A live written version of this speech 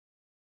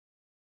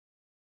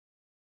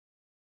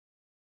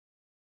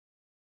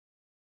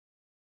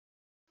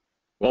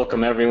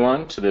Welcome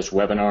everyone to this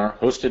webinar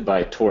hosted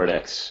by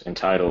Toradex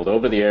entitled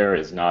Over the Air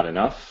is Not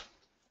Enough,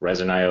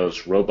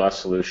 Resin.io's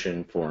robust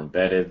solution for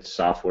embedded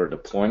software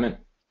deployment.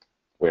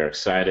 We're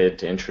excited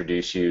to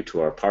introduce you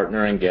to our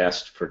partner and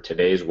guest for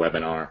today's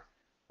webinar,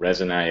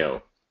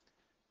 Resin.io.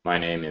 My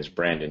name is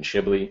Brandon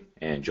Shibley,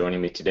 and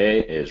joining me today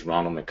is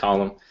Ronald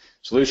McCollam,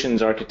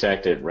 Solutions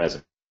Architect at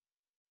Resin.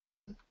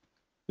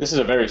 This is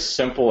a very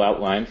simple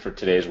outline for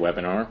today's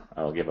webinar.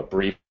 I'll give a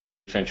brief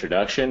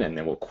introduction, and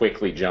then we'll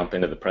quickly jump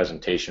into the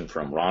presentation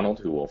from Ronald,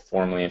 who will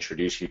formally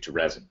introduce you to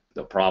Resin,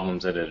 the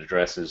problems that it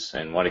addresses,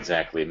 and what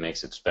exactly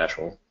makes it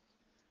special.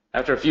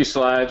 After a few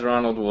slides,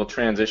 Ronald will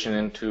transition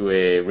into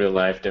a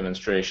real-life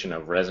demonstration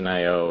of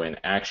Resin.io in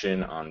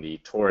action on the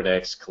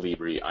Toradex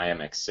Colibri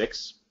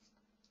IMX6.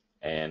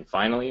 And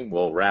finally,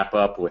 we'll wrap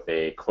up with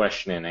a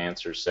question and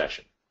answer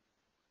session.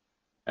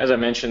 As I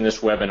mentioned, this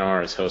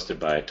webinar is hosted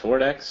by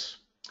Toradex.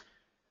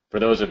 For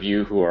those of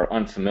you who are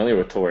unfamiliar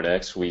with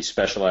Toradex, we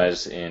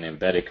specialize in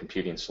embedded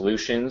computing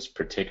solutions,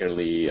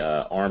 particularly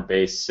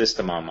ARM-based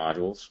system-on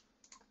modules,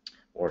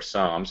 or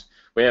SOMs.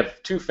 We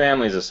have two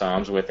families of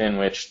SOMs within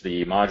which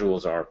the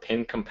modules are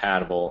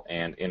pin-compatible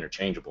and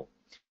interchangeable.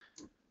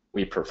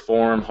 We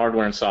perform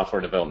hardware and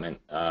software development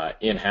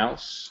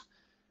in-house,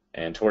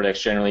 and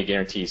Toradex generally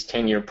guarantees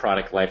 10-year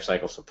product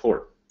lifecycle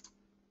support.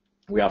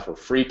 We offer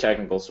free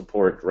technical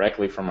support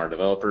directly from our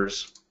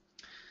developers,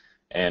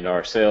 and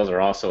our sales are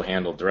also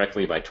handled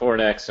directly by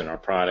Toradex, and our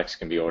products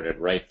can be ordered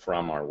right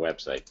from our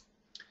website.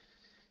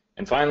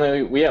 And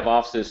finally, we have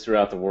offices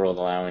throughout the world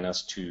allowing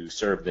us to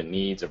serve the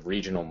needs of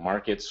regional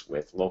markets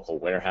with local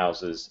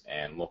warehouses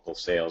and local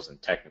sales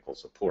and technical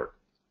support.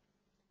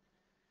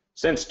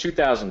 Since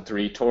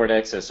 2003,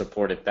 Toradex has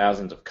supported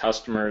thousands of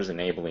customers,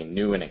 enabling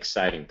new and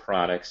exciting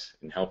products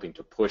and helping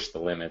to push the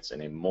limits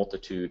in a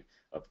multitude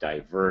of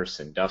diverse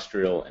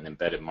industrial and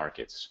embedded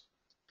markets,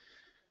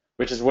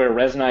 which is where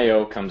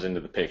Resin.io comes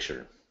into the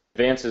picture.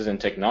 Advances in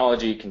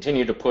technology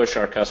continue to push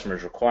our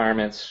customers'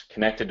 requirements.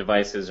 Connected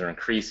devices are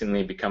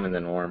increasingly becoming the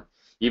norm,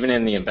 even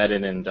in the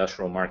embedded and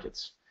industrial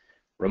markets.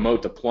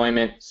 Remote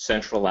deployment,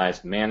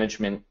 centralized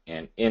management,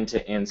 and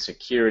end-to-end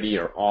security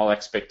are all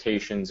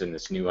expectations in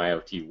this new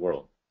IoT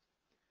world.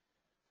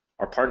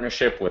 Our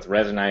partnership with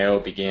Resin.io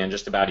began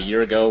just about a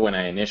year ago when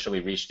I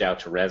initially reached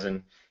out to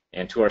Resin,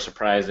 and to our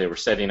surprise, they were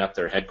setting up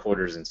their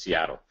headquarters in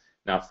Seattle,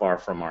 not far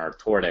from our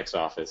Toradex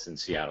office in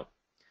Seattle,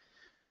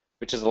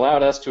 which has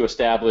allowed us to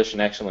establish an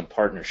excellent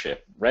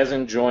partnership.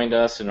 Resin joined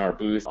us in our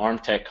booth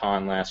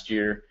ArmTechCon last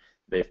year.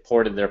 They've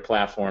ported their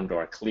platform to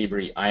our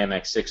Colibri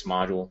IMX6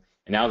 module,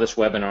 and now this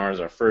webinar is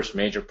our first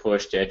major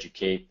push to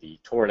educate the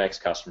Toradex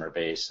customer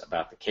base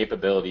about the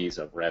capabilities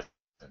of Resin.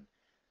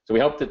 So we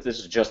hope that this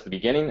is just the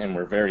beginning, and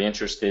we're very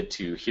interested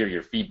to hear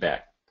your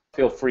feedback.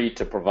 Feel free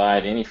to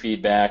provide any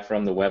feedback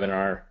from the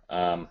webinar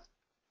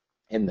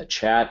in the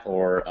chat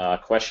or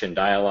question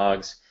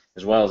dialogues,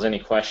 as well as any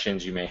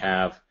questions you may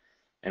have,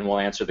 and we'll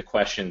answer the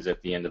questions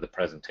at the end of the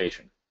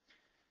presentation.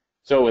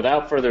 So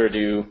without further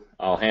ado,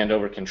 I'll hand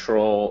over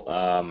control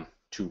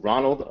to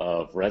Ronald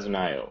of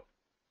Resin.io.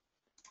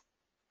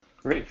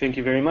 Great, thank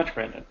you very much,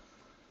 Brandon.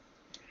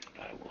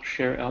 I will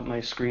share out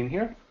my screen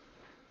here.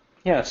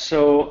 Yeah,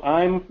 so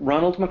I'm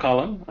Ronald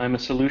McCollam. I'm a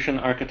solution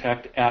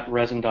architect at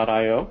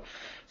Resin.io.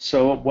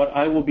 So what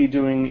I will be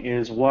doing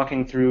is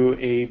walking through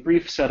a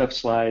brief set of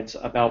slides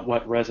about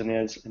what Resin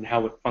is and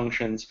how it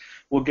functions.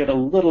 We'll get a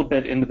little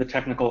bit into the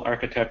technical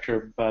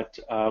architecture, but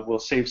we'll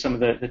save some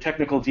of the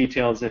technical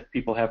details if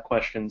people have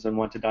questions and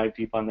want to dive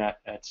deep on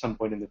that at some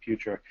point in the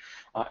future.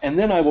 And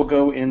then I will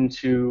go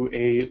into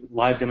a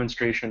live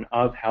demonstration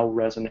of how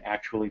Resin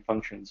actually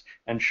functions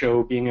and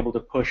show being able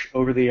to push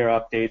over-the-air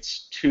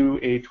updates to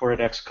a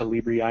Toradex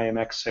Colibri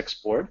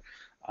IMX6 board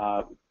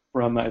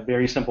from a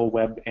very simple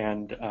web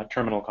and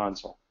terminal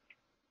console.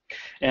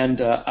 And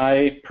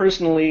I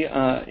personally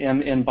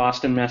am in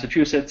Boston,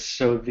 Massachusetts,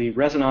 so the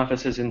Resin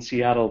office is in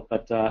Seattle,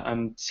 but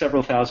I'm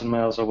several thousand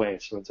miles away,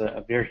 so it's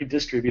a very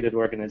distributed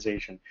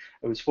organization.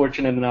 I was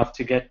fortunate enough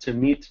to get to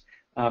meet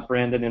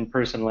Brandon in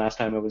person last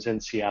time I was in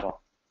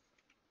Seattle.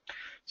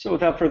 So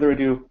without further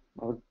ado,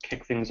 I'll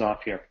kick things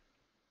off here.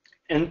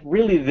 And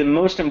really the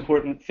most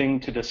important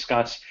thing to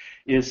discuss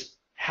is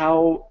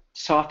how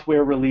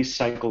software release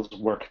cycles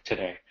work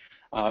today.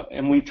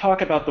 And we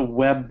talk about the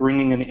web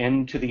bringing an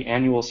end to the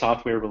annual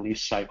software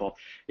release cycle.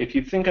 If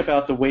you think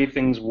about the way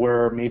things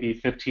were maybe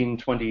 15,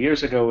 20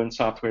 years ago in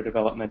software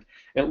development,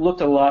 it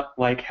looked a lot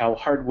like how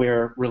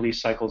hardware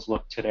release cycles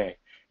look today.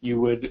 You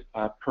would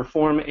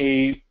perform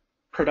a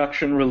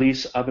production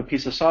release of a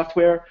piece of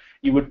software,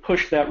 you would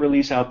push that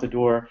release out the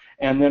door,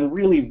 and then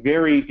really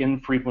very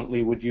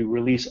infrequently would you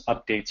release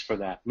updates for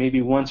that,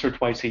 maybe once or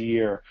twice a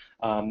year,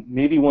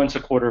 maybe once a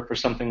quarter for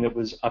something that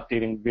was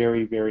updating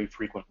very, very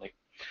frequently.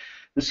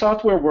 The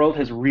software world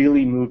has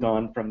really moved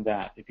on from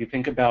that. If you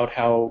think about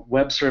how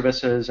web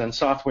services and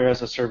software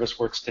as a service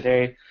works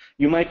today,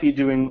 you might be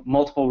doing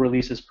multiple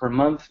releases per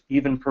month,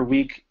 even per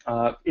week,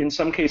 in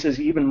some cases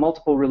even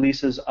multiple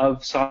releases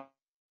of software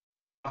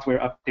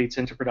updates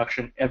into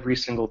production every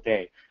single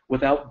day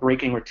without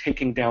breaking or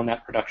taking down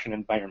that production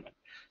environment.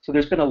 So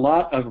there's been a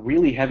lot of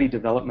really heavy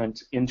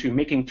development into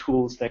making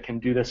tools that can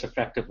do this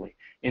effectively,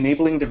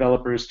 enabling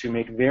developers to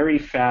make very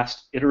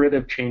fast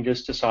iterative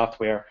changes to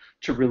software,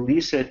 to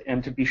release it,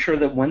 and to be sure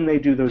that when they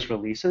do those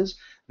releases,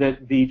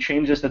 that the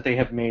changes that they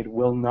have made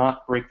will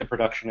not break the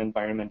production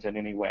environment in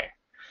any way.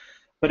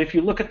 But if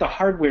you look at the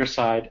hardware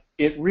side,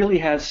 it really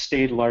has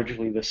stayed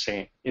largely the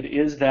same. It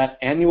is that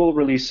annual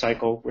release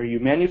cycle where you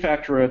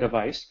manufacture a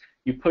device,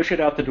 you push it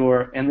out the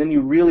door, and then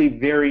you really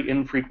very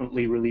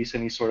infrequently release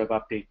any sort of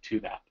update to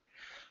that.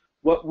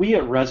 What we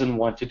at Resin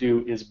want to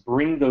do is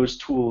bring those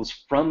tools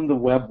from the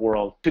web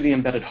world to the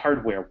embedded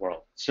hardware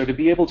world. So to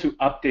be able to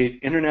update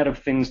Internet of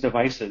Things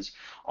devices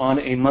on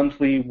a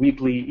monthly,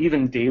 weekly,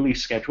 even daily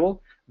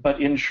schedule,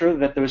 but ensure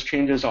that those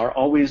changes are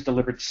always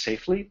delivered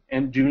safely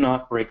and do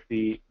not break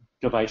the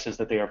devices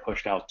that they are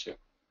pushed out to.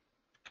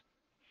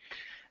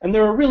 And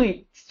there are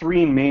really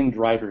three main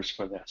drivers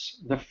for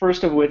this. The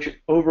first of which,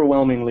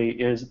 overwhelmingly,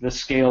 is the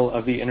scale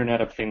of the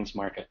Internet of Things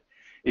market.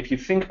 If you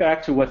think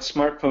back to what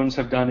smartphones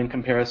have done in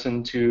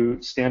comparison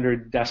to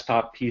standard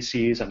desktop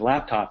PCs and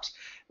laptops,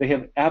 they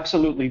have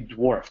absolutely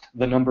dwarfed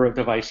the number of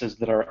devices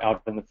that are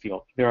out in the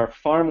field. There are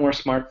far more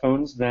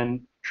smartphones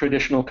than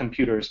traditional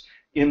computers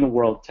in the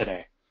world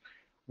today.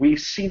 We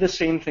see the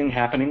same thing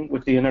happening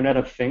with the Internet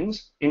of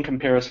Things in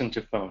comparison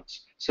to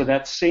phones. So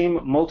that same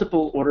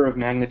multiple order of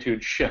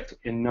magnitude shift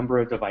in number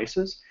of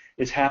devices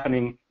is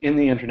happening in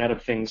the Internet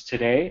of Things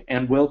today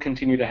and will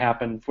continue to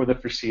happen for the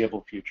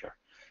foreseeable future.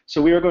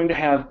 So we are going to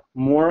have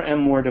more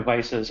and more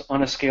devices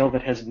on a scale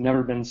that has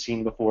never been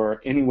seen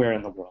before anywhere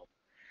in the world.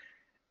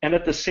 And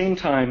at the same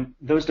time,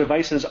 those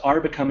devices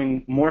are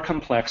becoming more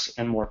complex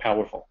and more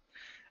powerful.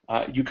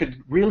 You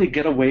could really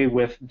get away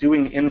with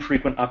doing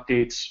infrequent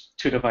updates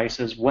to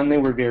devices when they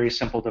were very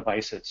simple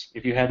devices.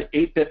 If you had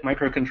 8-bit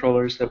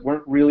microcontrollers that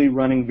weren't really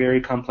running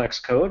very complex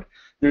code,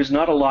 there's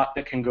not a lot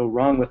that can go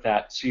wrong with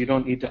that, so you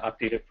don't need to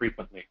update it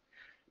frequently.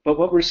 But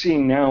what we're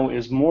seeing now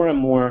is more and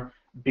more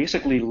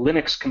basically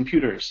Linux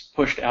computers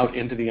pushed out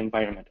into the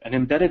environment. An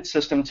embedded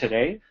system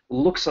today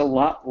looks a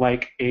lot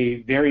like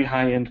a very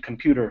high-end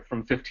computer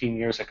from 15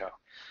 years ago.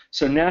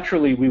 So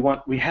naturally,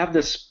 we have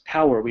this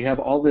power, we have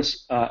all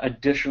this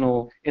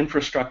additional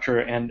infrastructure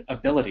and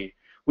ability.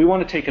 We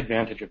want to take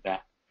advantage of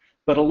that.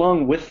 But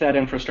along with that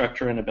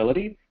infrastructure and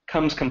ability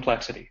comes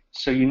complexity.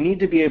 So you need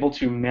to be able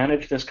to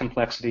manage this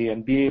complexity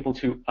and be able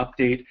to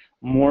update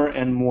more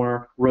and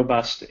more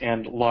robust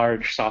and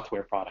large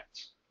software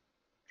products.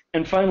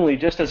 And finally,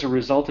 just as a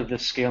result of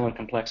this scale and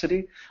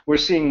complexity, we're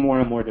seeing more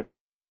and more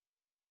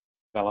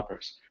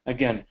developers.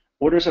 Again,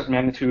 orders of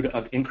magnitude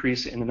of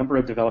increase in the number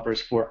of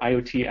developers for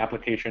IoT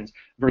applications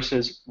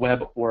versus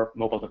web or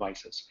mobile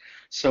devices.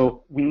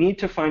 So we need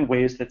to find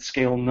ways that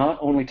scale not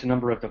only to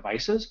number of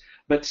devices,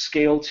 but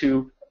scale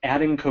to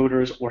adding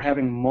coders or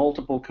having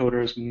multiple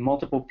coders,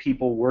 multiple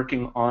people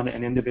working on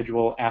an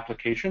individual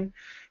application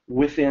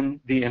within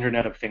the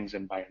Internet of Things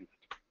environment.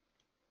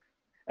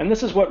 And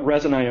this is what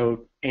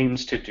Resin.io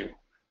aims to do.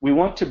 We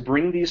want to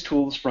bring these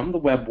tools from the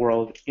web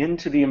world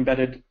into the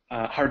embedded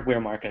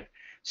hardware market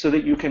so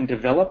that you can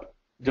develop,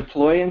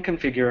 deploy and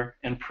configure,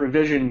 and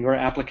provision your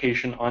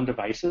application on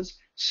devices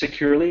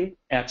securely,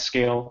 at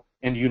scale,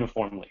 and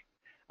uniformly.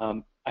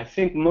 I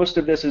think most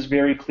of this is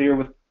very clear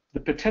with the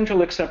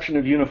potential exception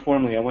of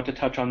uniformly. I want to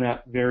touch on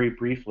that very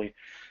briefly.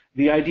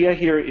 The idea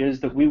here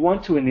is that we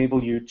want to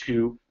enable you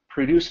to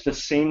produce the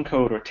same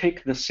code or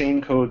take the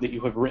same code that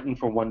you have written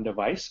for one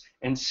device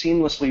and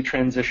seamlessly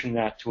transition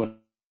that to another.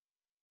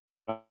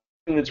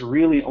 That's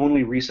really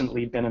only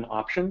recently been an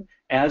option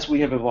as we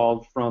have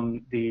evolved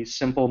from the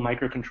simple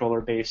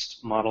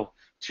microcontroller-based model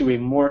to a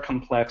more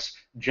complex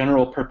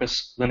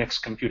general-purpose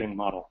Linux computing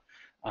model.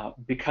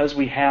 Because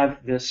we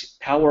have this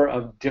power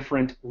of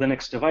different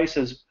Linux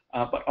devices,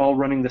 but all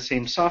running the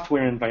same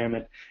software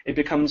environment, it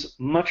becomes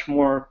much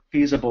more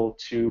feasible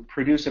to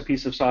produce a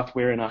piece of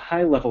software in a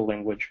high-level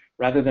language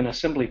rather than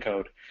assembly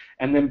code,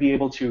 and then be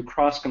able to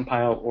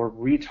cross-compile or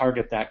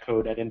retarget that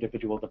code at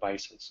individual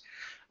devices.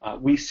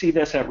 We see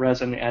this at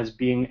Resin as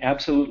being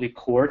absolutely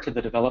core to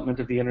the development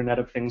of the Internet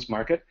of Things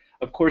market.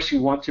 Of course,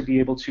 you want to be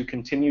able to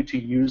continue to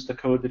use the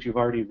code that you've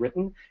already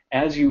written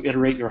as you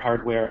iterate your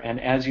hardware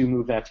and as you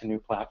move that to new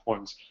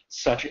platforms,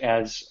 such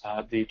as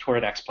the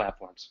Toradex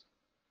platforms.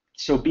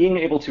 So being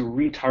able to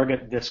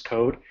retarget this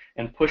code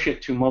and push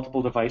it to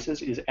multiple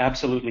devices is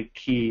absolutely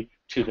key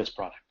to this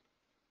product.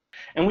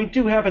 And we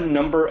do have a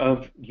number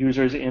of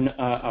users in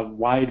a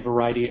wide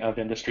variety of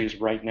industries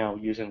right now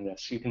using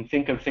this. You can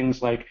think of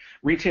things like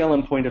retail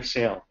and point of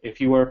sale. If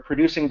you are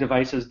producing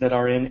devices that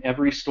are in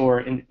every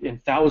store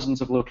in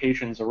thousands of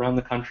locations around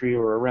the country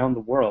or around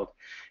the world,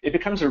 it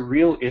becomes a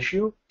real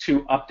issue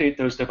to update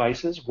those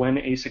devices when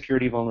a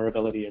security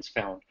vulnerability is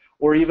found,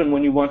 or even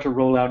when you want to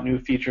roll out new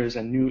features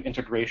and new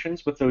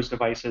integrations with those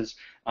devices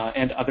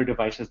and other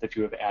devices that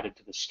you have added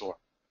to the store.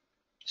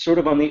 Sort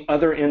of on the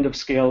other end of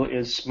scale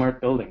is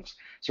smart buildings.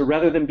 So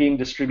rather than being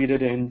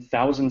distributed in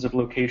thousands of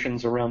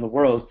locations around the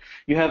world,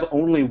 you have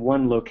only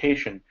one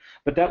location.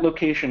 But that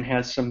location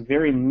has some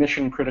very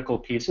mission-critical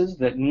pieces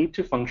that need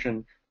to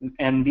function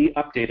and be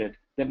updated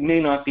that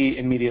may not be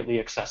immediately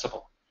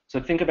accessible.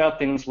 So think about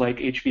things like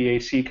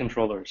HVAC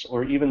controllers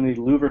or even the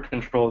louver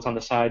controls on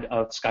the side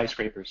of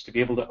skyscrapers to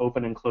be able to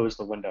open and close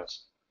the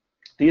windows.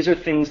 These are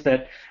things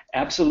that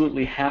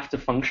absolutely have to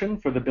function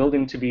for the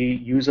building to be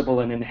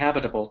usable and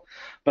inhabitable,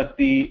 but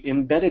the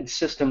embedded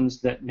systems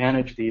that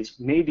manage these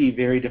may be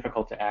very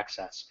difficult to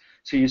access.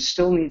 So you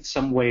still need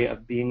some way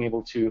of being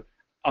able to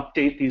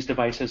update these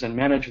devices and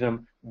manage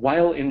them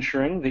while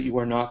ensuring that you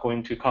are not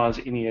going to cause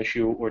any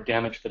issue or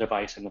damage the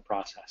device in the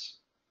process.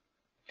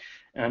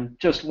 And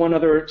just one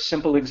other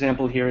simple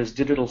example here is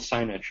digital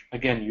signage.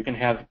 Again, you can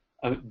have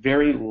a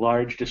very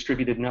large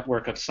distributed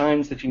network of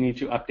signs that you need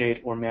to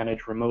update or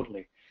manage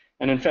remotely.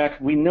 And in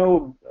fact, we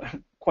know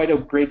quite a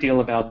great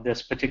deal about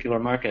this particular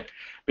market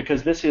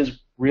because this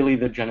is really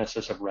the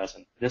genesis of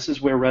Resin. This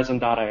is where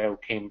Resin.io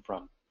came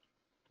from.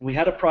 We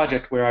had a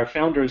project where our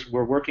founders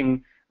were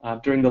working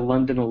during the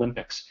London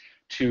Olympics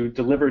to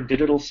deliver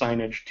digital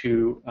signage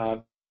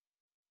to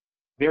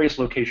various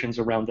locations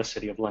around the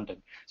city of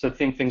London. So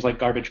think things like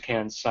garbage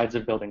cans, sides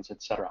of buildings,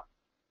 etc.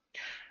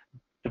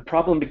 The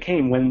problem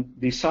became when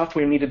the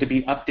software needed to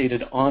be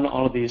updated on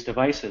all of these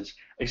devices,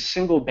 a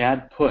single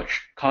bad push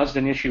caused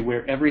an issue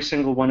where every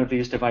single one of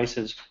these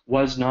devices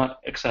was not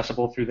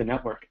accessible through the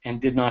network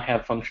and did not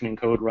have functioning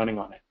code running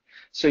on it.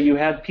 So you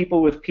had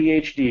people with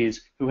PhDs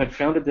who had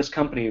founded this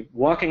company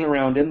walking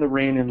around in the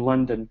rain in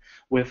London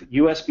with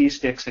USB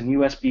sticks and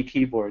USB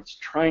keyboards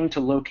trying to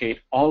locate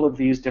all of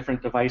these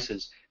different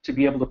devices to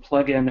be able to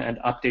plug in and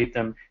update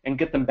them and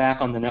get them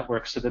back on the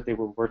network so that they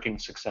were working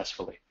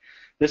successfully.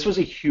 This was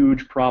a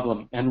huge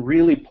problem and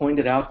really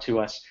pointed out to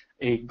us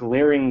a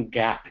glaring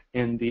gap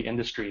in the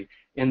industry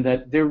in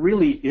that there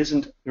really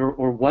isn't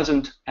or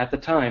wasn't at the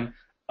time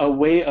a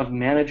way of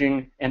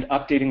managing and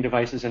updating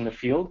devices in the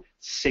field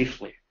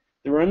safely.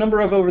 There were a number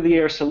of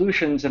over-the-air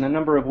solutions and a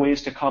number of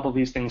ways to cobble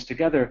these things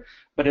together,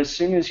 but as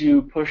soon as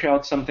you push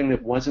out something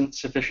that wasn't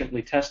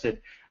sufficiently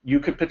tested, you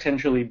could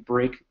potentially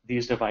break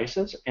these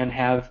devices and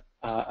have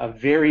a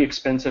very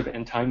expensive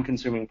and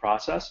time-consuming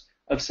process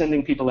of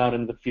sending people out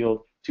into the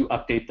field to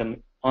update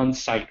them on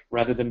site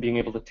rather than being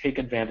able to take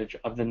advantage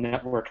of the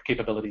network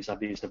capabilities of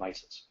these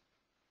devices.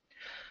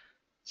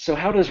 So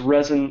how does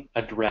Resin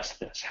address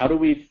this? How do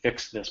we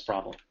fix this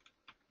problem?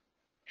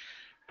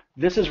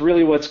 This is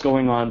really what's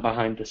going on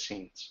behind the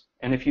scenes.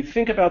 And if you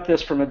think about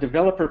this from a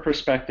developer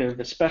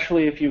perspective,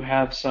 especially if you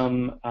have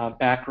some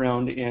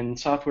background in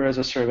software as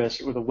a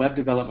service or the web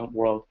development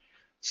world,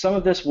 some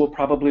of this will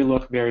probably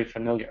look very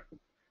familiar.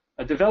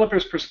 A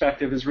developer's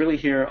perspective is really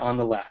here on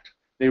the left.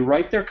 They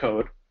write their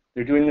code.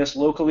 They're doing this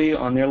locally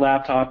on their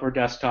laptop or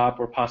desktop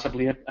or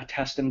possibly a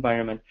test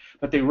environment.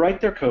 But they write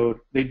their code.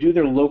 They do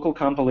their local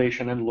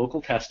compilation and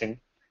local testing.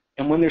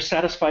 And when they're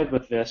satisfied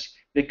with this,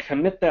 they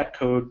commit that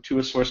code to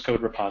a source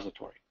code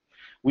repository.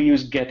 We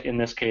use Git in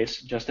this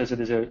case, just as it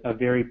is a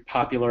very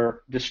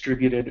popular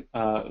distributed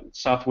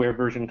software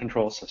version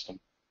control system.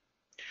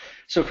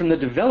 So from the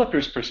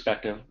developer's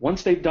perspective,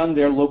 once they've done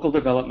their local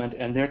development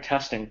and their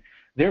testing,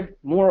 they're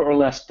more or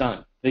less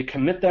done. They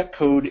commit that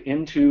code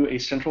into a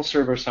central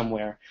server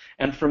somewhere,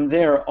 and from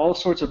there, all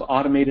sorts of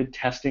automated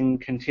testing,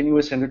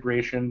 continuous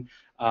integration,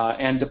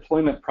 and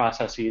deployment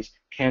processes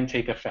can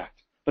take effect.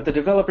 But the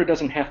developer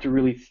doesn't have to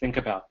really think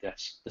about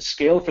this. The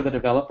scale for the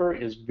developer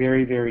is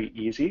very, very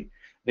easy.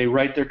 They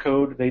write their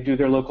code, they do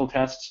their local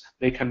tests,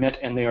 they commit,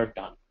 and they are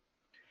done.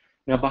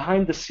 Now,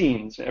 behind the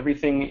scenes,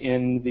 everything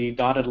in the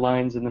dotted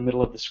lines in the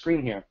middle of the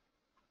screen here,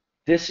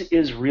 this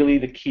is really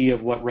the key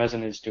of what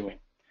Resin is doing.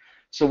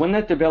 So when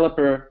that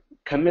developer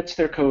commits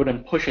their code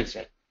and pushes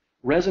it,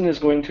 Resin is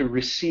going to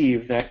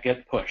receive that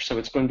get push. So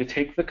it's going to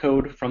take the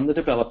code from the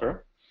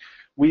developer.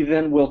 We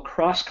then will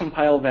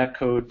cross-compile that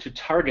code to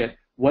target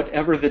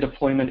whatever the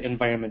deployment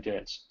environment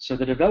is. So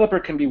the developer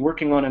can be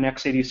working on an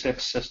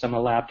x86 system,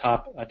 a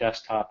laptop, a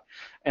desktop,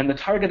 and the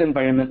target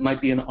environment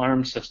might be an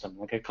ARM system,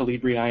 like a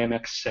Colibri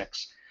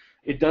IMX6.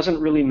 It doesn't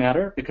really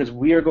matter because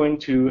we are going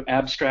to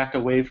abstract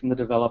away from the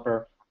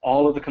developer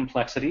all of the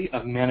complexity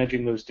of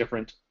managing those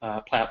different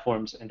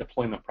platforms and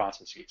deployment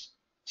processes.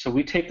 So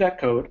we take that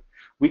code,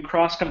 we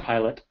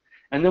cross-compile it,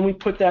 and then we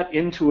put that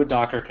into a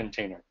Docker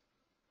container.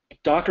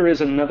 Docker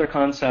is another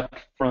concept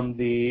from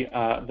the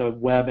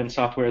web and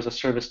software as a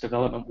service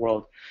development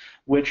world,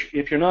 which,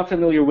 if you're not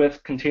familiar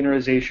with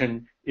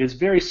containerization, is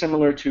very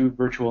similar to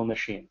virtual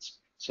machines.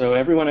 So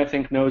everyone, I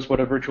think, knows what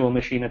a virtual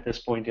machine at this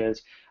point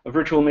is. A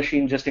virtual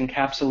machine just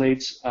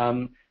encapsulates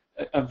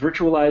a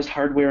virtualized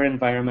hardware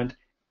environment,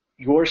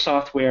 your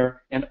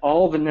software, and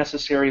all the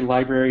necessary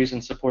libraries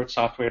and support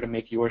software to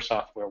make your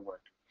software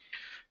work.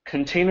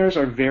 Containers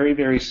are very,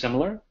 very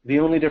similar. The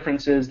only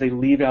difference is they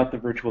leave out the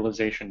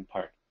virtualization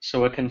part.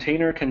 So a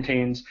container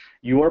contains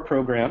your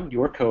program,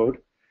 your code.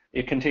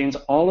 It contains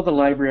all of the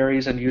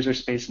libraries and user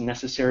space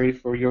necessary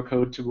for your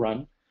code to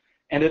run.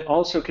 And it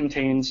also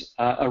contains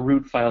a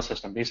root file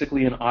system,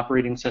 basically an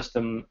operating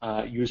system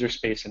user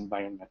space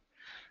environment.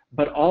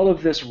 But all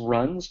of this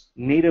runs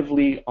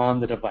natively on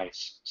the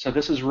device. So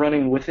this is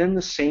running within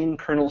the same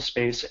kernel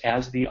space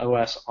as the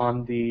OS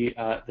on the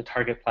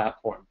target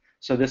platform.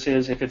 So this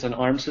is, if it's an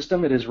ARM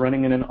system, it is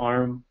running in an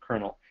ARM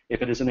kernel.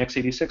 If it is an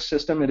x86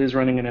 system, it is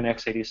running in an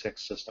x86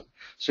 system.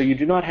 So you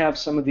do not have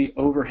some of the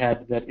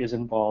overhead that is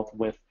involved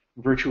with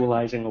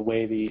virtualizing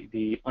away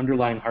the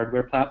underlying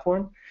hardware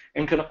platform,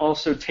 and can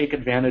also take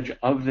advantage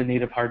of the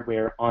native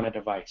hardware on a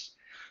device.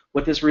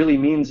 What this really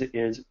means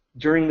is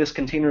during this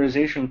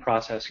containerization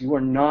process, you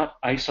are not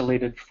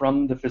isolated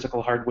from the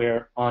physical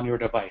hardware on your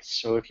device.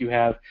 So if you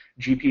have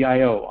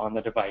GPIO on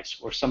the device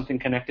or something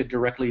connected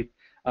directly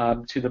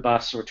to the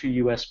bus or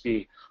to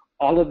USB,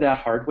 all of that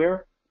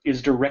hardware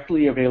is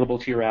directly available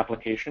to your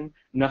application.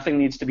 Nothing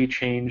needs to be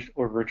changed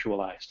or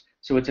virtualized.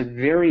 So it's a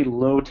very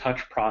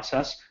low-touch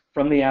process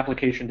from the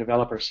application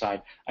developer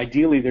side.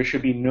 Ideally, there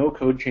should be no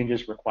code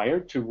changes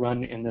required to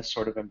run in this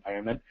sort of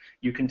environment.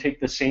 You can take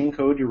the same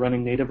code you're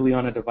running natively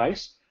on a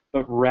device,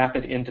 but wrap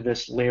it into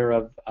this layer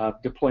of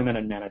deployment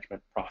and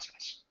management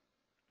process.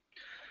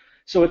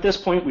 So at this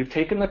point, we've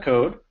taken the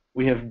code,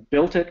 we have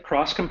built it,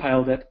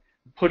 cross-compiled it,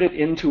 put it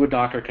into a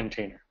Docker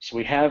container. So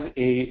we have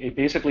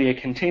basically a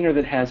container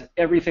that has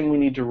everything we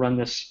need to run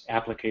this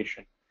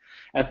application.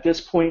 At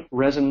this point,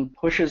 Resin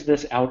pushes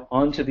this out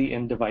onto the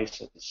end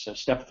devices. So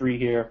step 3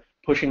 here,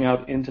 pushing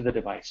out into the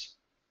device.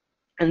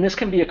 And this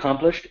can be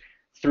accomplished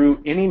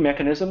through any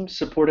mechanism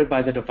supported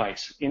by the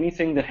device.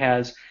 Anything that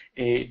has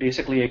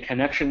basically a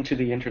connection to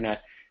the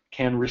internet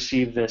can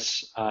receive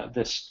this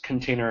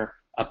container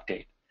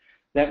update.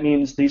 That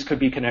means these could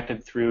be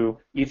connected through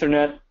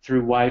Ethernet,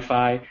 through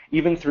Wi-Fi,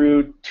 even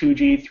through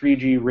 2G,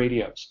 3G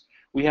radios.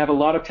 We have a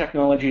lot of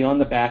technology on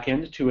the back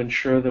end to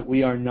ensure that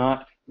we are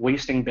not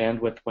wasting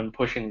bandwidth when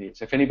pushing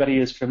these. If anybody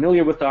is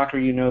familiar with Docker,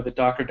 you know that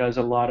Docker does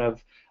a lot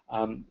of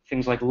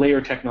things like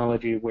layer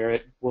technology where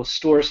it will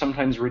store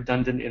sometimes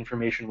redundant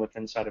information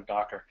within inside of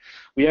Docker.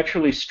 We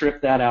actually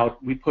strip that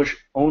out. We push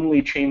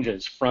only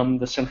changes from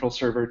the central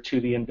server to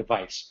the end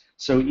device.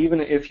 So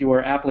even if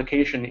your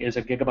application is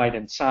a gigabyte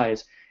in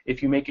size,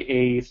 if you make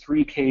a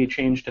 3K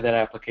change to that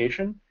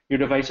application, your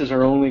devices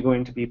are only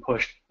going to be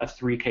pushed a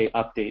 3K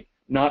update,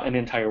 not an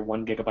entire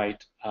 1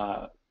 gigabyte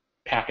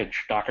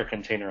package Docker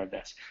container of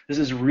this. This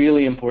is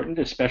really important,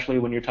 especially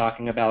when you're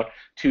talking about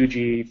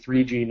 2G,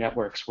 3G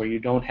networks where you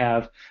don't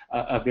have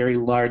a very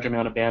large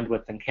amount of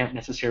bandwidth and can't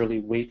necessarily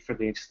wait for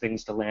these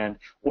things to land,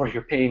 or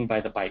you're paying by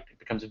the byte. It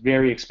becomes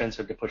very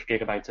expensive to push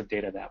gigabytes of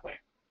data that way.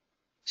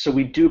 So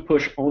we do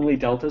push only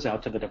deltas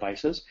out to the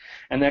devices,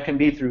 and that can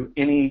be through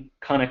any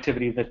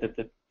connectivity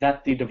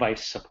that the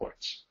device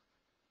supports.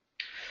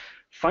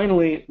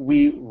 Finally,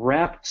 we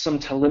wrap some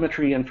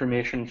telemetry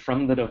information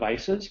from the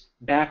devices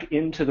back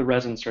into the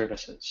Resin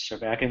services, so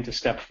back into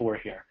step 4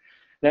 here.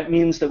 That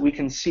means that we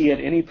can see at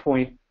any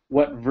point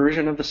what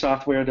version of the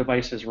software a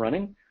device is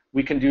running.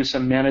 We can do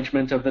some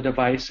management of the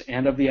device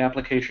and of the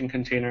application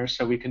container,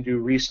 so we can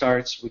do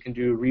restarts, we can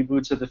do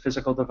reboots of the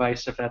physical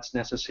device if that's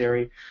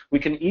necessary. We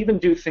can even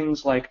do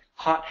things like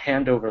hot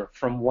handover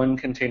from one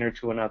container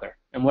to another.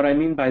 And what I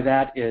mean by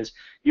that is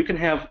you can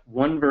have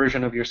one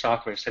version of your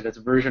software, say that's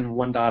version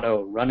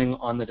 1.0 running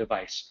on the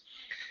device.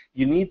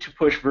 You need to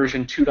push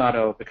version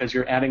 2.0 because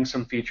you're adding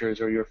some features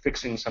or you're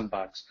fixing some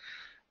bugs.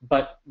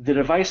 But the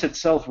device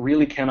itself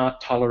really cannot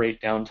tolerate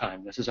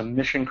downtime. This is a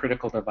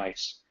mission-critical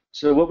device.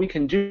 So what we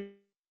can do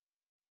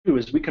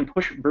is we can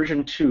push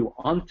version 2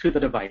 onto the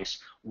device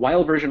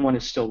while version 1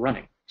 is still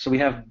running. So we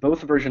have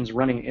both versions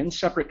running in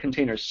separate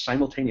containers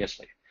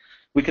simultaneously.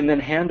 We can then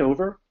hand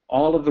over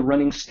all of the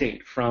running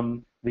state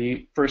from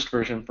the first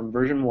version, from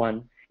version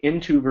 1,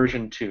 into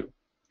version 2.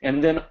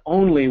 And then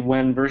only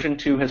when version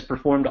 2 has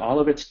performed all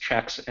of its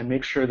checks and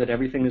makes sure that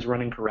everything is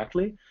running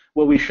correctly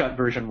will we shut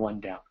version 1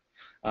 down.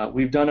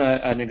 We've done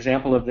an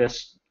example of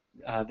this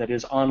that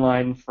is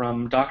online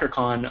from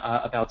DockerCon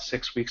about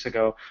 6 weeks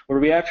ago, where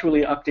we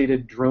actually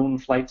updated drone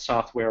flight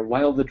software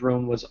while the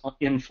drone was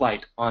in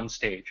flight on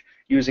stage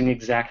using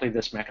exactly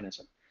this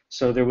mechanism.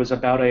 So there was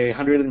about a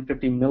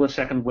 150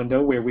 millisecond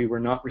window where we were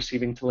not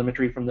receiving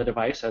telemetry from the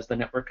device as the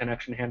network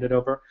connection handed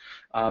over,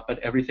 but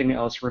everything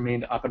else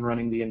remained up and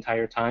running the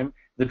entire time.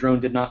 The drone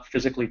did not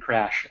physically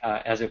crash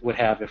as it would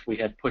have if we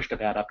had pushed a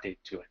bad update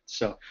to it.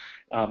 So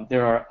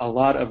there are a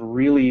lot of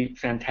really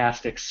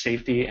fantastic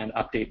safety and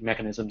update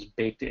mechanisms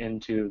baked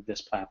into this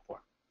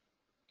platform.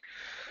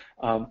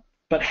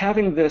 But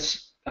having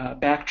this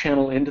back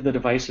channel into the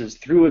devices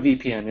through a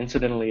VPN,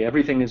 incidentally,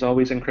 everything is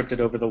always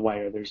encrypted over the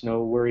wire. There's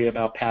no worry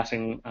about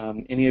passing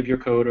any of your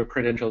code or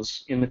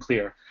credentials in the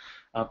clear.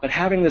 But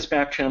having this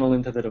back channel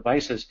into the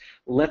devices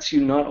lets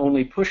you not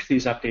only push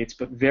these updates,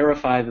 but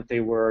verify that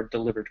they were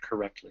delivered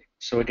correctly.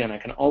 So again, I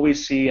can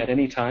always see at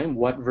any time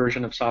what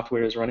version of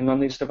software is running on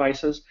these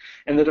devices,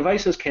 and the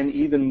devices can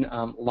even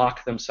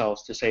lock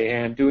themselves to say,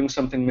 hey, I'm doing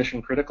something mission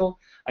critical.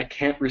 I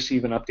can't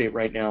receive an update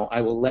right now.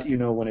 I will let you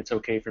know when it's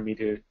okay for me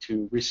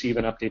to receive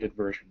an updated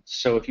version.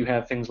 So if you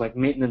have things like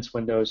maintenance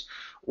windows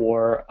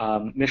or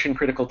mission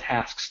critical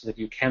tasks that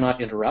you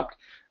cannot interrupt,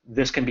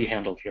 this can be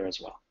handled here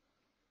as well.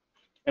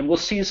 And we'll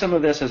see some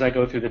of this as I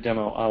go through the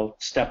demo. I'll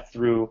step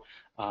through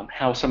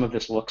how some of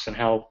this looks and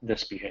how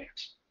this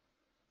behaves.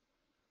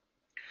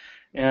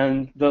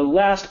 And the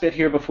last bit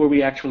here before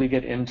we actually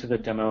get into the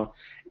demo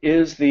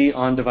is the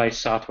on-device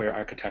software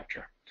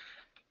architecture.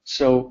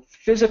 So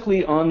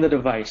physically on the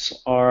device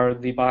are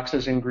the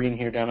boxes in green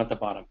here down at the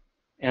bottom.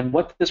 And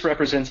what this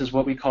represents is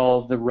what we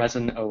call the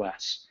Resin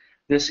OS.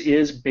 This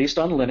is based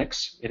on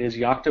Linux. It is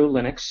Yocto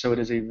Linux, so it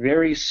is a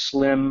very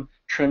slim,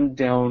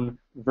 trimmed-down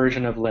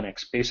version of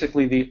Linux.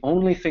 Basically, the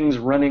only things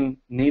running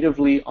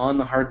natively on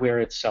the hardware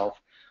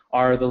itself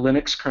are the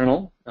Linux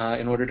kernel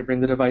in order to bring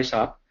the device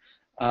up,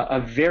 a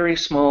very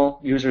small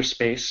user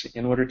space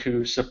in order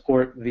to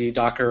support the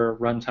Docker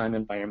runtime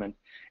environment,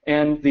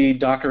 and the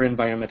Docker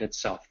environment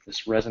itself,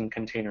 this Resin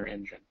container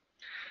engine.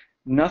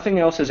 Nothing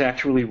else is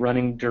actually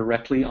running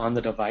directly on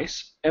the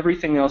device.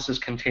 Everything else is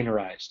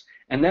containerized.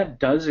 And that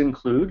does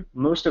include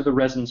most of the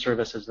Resin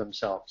services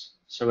themselves.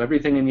 So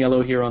everything in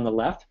yellow here on the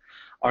left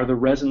are the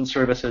Resin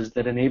services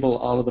that enable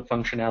all of the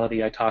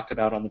functionality I talked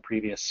about on the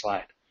previous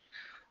slide.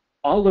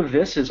 All of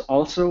this is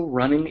also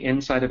running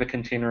inside of a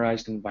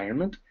containerized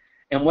environment.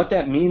 And what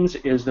that means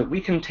is that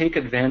we can take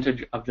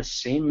advantage of the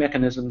same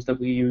mechanisms that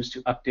we use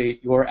to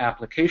update your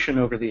application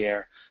over the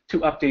air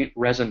to update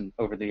Resin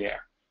over the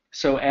air.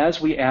 So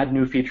as we add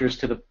new features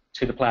to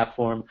the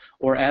platform,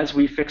 or as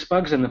we fix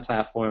bugs in the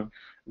platform,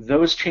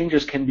 those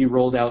changes can be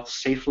rolled out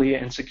safely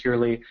and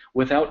securely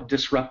without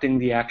disrupting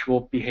the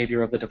actual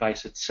behavior of the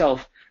device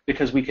itself,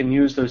 because we can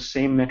use those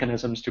same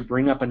mechanisms to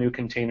bring up a new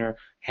container,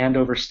 hand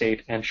over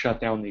state, and shut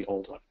down the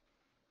old one.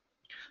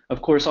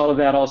 Of course, all of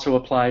that also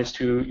applies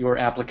to your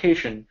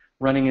application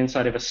running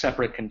inside of a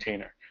separate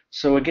container.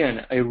 So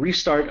again, a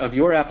restart of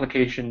your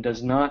application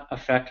does not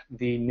affect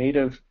the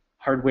native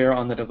hardware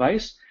on the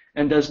device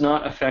and does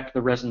not affect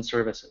the Resin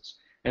services.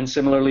 And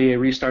similarly, a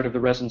restart of the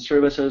Resin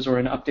services or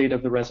an update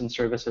of the Resin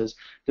services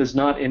does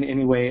not in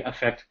any way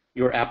affect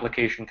your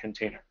application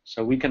container.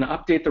 So we can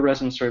update the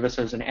Resin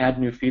services and add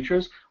new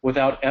features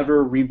without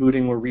ever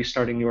rebooting or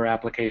restarting your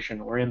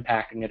application or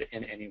impacting it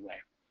in any way.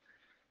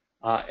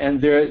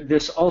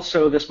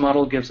 This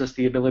model gives us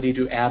the ability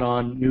to add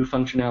on new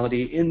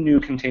functionality in new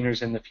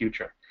containers in the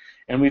future.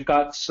 And we've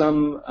got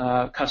some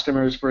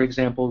customers, for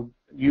example,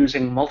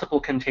 using multiple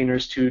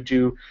containers to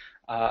do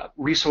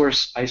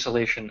resource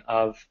isolation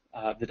of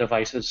the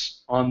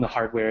devices on the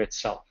hardware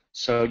itself.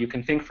 So you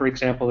can think, for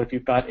example, if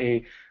you've got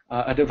a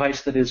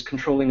device that is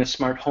controlling a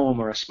smart home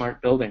or a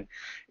smart building,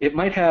 it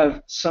might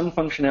have some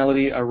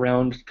functionality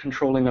around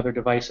controlling other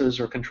devices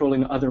or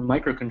controlling other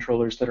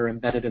microcontrollers that are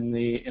embedded in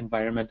the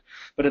environment,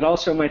 but it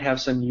also might have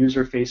some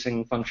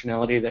user-facing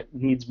functionality that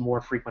needs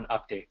more frequent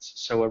updates,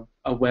 so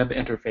a web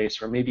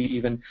interface or maybe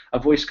even a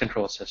voice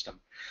control system.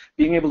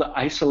 Being able to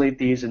isolate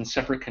these in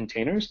separate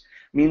containers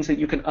means that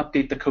you can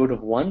update the code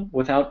of one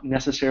without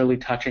necessarily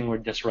touching or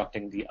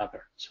disrupting the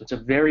other. So it's a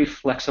very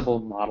flexible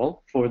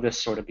model for this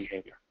sort of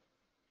behavior.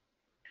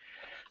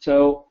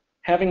 So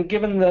having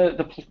given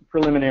the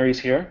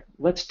preliminaries here,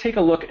 let's take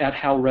a look at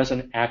how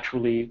Resin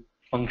actually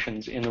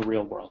functions in the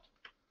real world.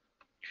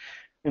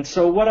 And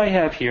so what I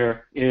have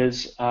here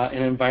is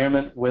an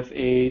environment with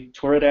a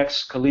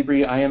Toradex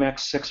Colibri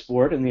IMX6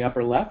 board in the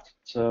upper left.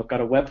 So I've got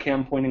a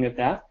webcam pointing at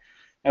that.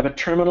 I have a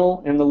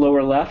terminal in the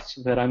lower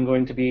left that I'm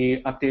going to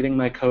be updating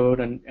my code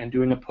and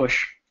doing a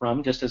push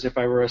from, just as if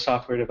I were a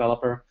software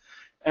developer.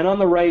 And on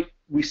the right,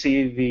 we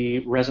see the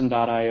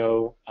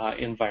Resin.io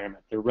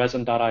environment, the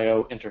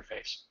Resin.io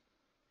interface.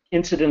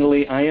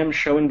 Incidentally, I am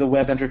showing the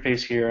web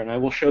interface here, and I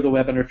will show the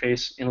web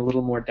interface in a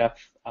little more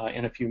depth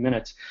in a few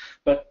minutes.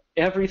 But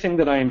everything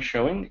that I am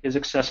showing is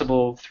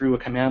accessible through a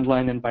command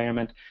line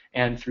environment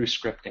and through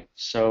scripting.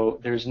 So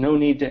there's no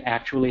need to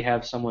actually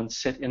have someone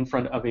sit in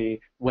front of a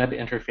web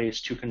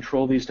interface to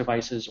control these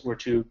devices or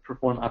to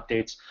perform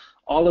updates.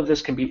 All of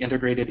this can be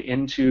integrated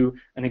into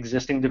an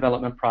existing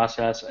development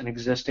process, an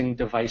existing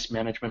device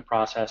management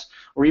process,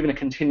 or even a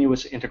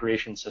continuous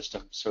integration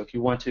system. So if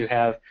you want to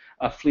have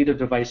a fleet of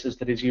devices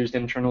that is used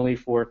internally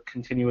for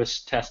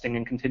continuous testing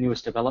and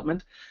continuous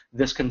development,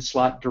 this can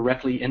slot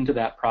directly into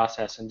that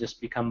process and just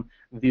become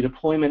the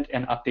deployment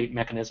and update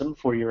mechanism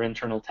for your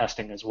internal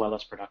testing as well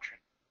as production.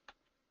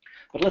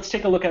 But let's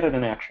take a look at it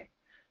in action.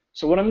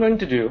 So what I'm going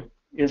to do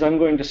is I'm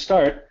going to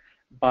start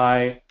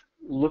by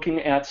looking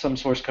at some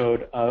source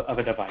code of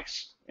a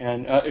device,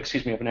 and of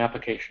an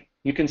application.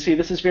 You can see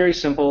this is very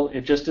simple.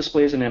 It just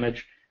displays an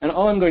image, and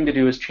all I'm going to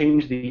do is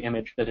change the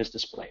image that is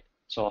displayed.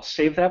 So I'll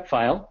save that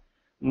file.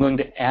 I'm going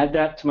to add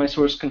that to my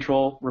source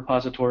control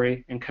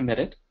repository and commit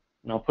it,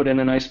 and I'll put in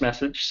a nice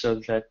message so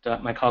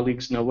that my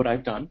colleagues know what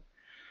I've done.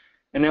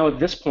 And now at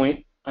this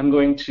point,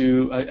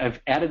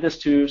 I've added this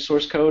to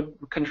source code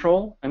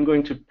control. I'm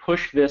going to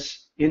push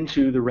this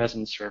into the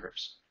Resin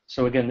servers.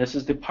 So again, this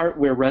is the part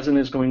where Resin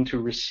is going to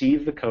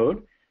receive the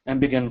code and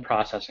begin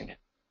processing it.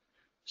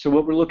 So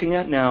what we're looking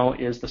at now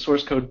is the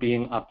source code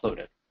being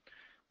uploaded.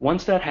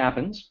 Once that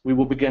happens, we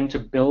will begin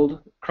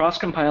to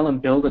cross-compile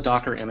and build a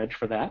Docker image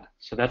for that.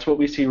 So that's what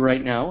we see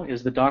right now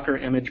is the Docker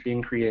image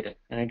being created.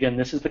 And again,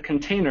 this is the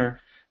container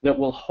that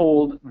will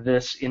hold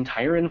this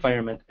entire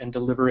environment and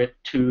deliver it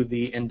to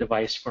the end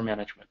device for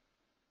management.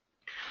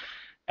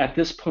 At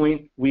this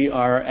point, we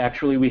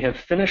have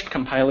finished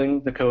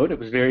compiling the code. It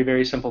was very,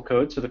 very simple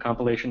code, so the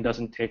compilation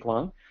doesn't take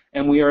long.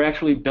 And we are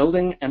actually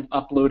building and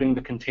uploading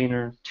the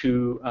container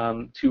to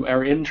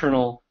our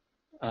internal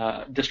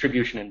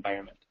distribution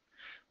environment.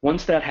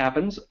 Once that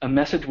happens, a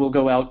message will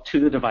go out to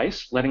the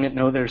device, letting it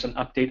know there's an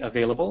update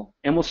available,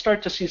 and we'll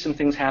start to see some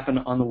things happen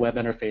on the web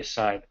interface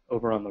side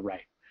over on the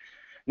right.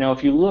 Now,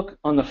 if you look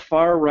on the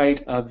far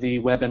right of the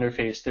web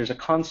interface, there's a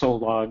console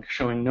log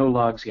showing no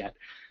logs yet.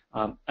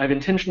 I've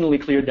intentionally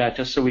cleared that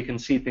just so we can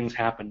see things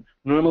happen.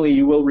 Normally,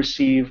 you will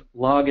receive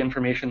log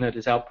information that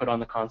is output on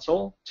the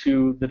console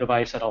to the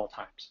device at all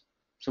times.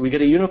 So we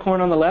get a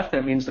unicorn on the left.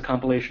 That means the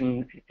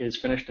compilation is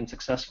finished and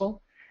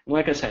successful. And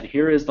like I said,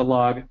 here is the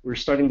log. We're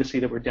starting to see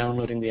that we're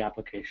downloading the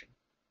application.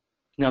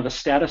 Now, the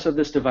status of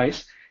this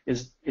device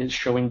is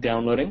showing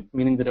downloading,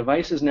 meaning the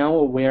device is now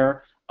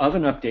aware of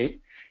an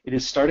update. It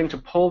is starting to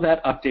pull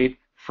that update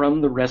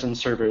from the Resin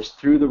servers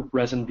through the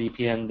Resin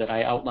VPN that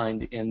I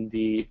outlined in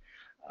the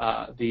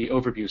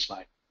overview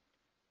slide.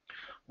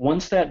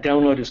 Once that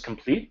download is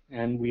complete,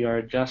 and we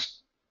are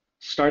just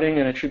starting,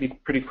 and it should be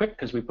pretty quick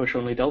because we push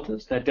only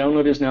deltas, that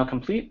download is now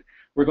complete,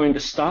 we're going to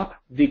stop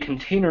the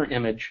container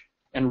image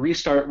and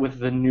restart with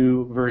the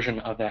new version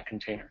of that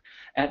container.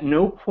 At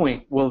no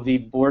point will the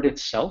board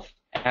itself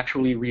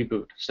actually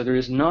reboot. So there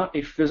is not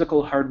a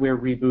physical hardware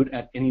reboot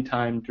at any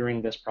time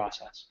during this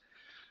process.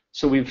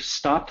 So we've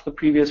stopped the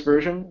previous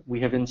version, we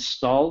have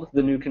installed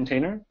the new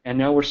container, and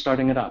now we're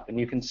starting it up. And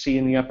you can see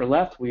in the upper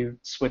left, we've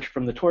switched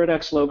from the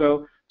Toradex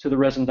logo to the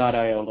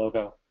Resin.io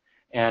logo.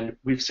 And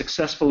we've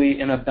successfully,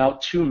 in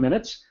about 2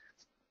 minutes,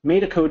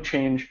 made a code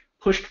change,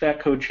 pushed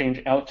that code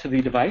change out to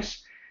the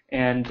device,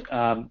 and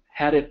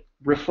had it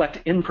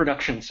reflect in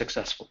production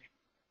successfully.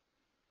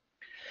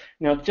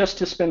 Now, just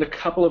to spend a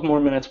couple of more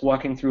minutes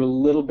walking through a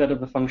little bit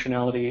of the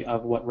functionality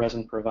of what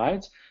Resin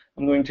provides,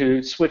 I'm going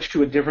to switch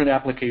to a different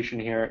application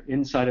here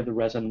inside of the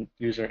Resin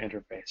user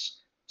interface.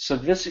 So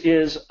this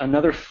is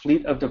another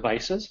fleet of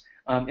devices.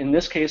 In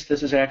this case,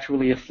 this is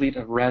actually a fleet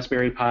of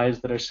Raspberry Pis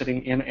that are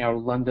sitting in our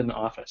London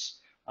office.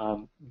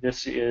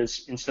 This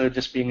is, instead of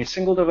just being a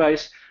single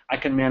device, I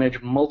can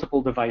manage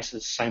multiple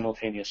devices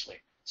simultaneously.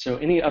 So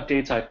any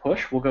updates I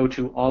push will go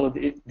to all of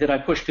the, that I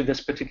push to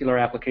this particular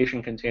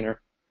application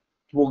container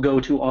will go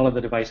to all of the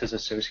devices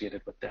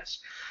associated with this.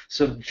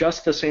 So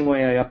just the same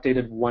way I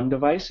updated one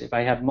device, if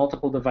I had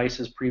multiple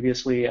devices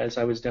previously as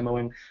I was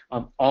demoing,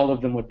 all of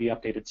them would be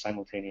updated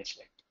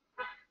simultaneously.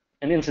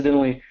 And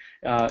incidentally,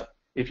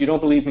 if you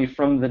don't believe me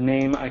from the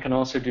name, I can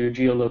also do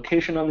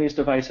geolocation on these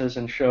devices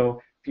and show,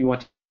 if you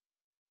want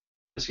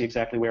to see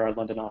exactly where our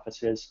London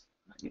office is.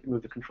 I need to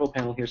move the control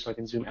panel here so I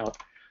can zoom out.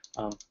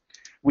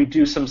 We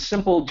do some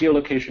simple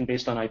geolocation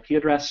based on IP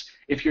address.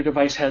 If your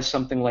device has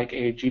something like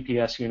a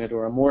GPS unit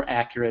or a more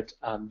accurate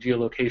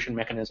geolocation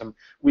mechanism,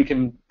 we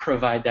can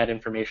provide that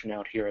information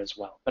out here as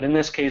well. But in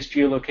this case,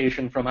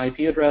 geolocation from IP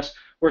address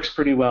works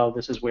pretty well.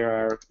 This is where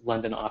our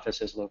London office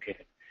is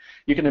located.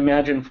 You can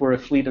imagine for a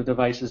fleet of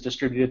devices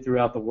distributed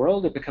throughout the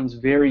world, it becomes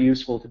very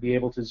useful to be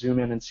able to zoom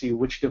in and see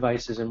which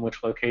device is in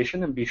which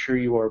location and be sure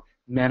you are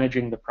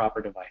managing the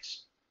proper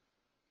device.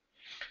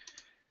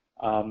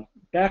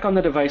 Back on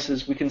the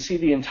devices, we can see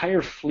the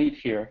entire fleet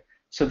here.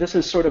 So this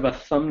is sort of a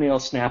thumbnail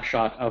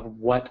snapshot of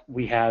what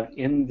we have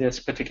in this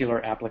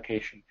particular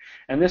application.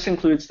 And this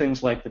includes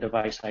things like the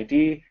device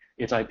ID,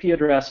 its IP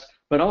address,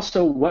 but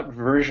also what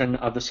version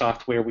of the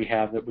software we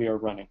have that we are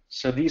running.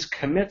 So these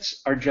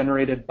commits are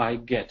generated by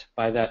Git,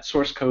 by that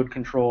source code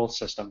control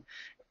system.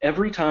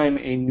 Every time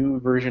a new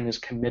version is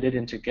committed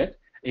into Git,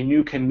 a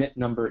new commit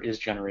number is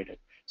generated.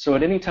 So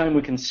at any time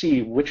we can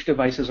see which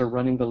devices are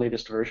running the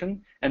latest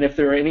version, and if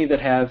there are any that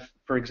have,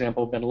 for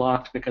example, been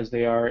locked because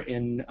they are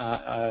in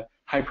a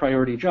high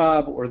priority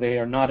job or they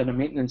are not in a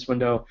maintenance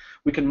window,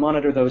 we can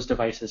monitor those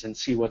devices and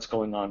see what's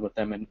going on with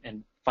them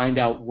and find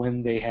out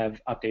when they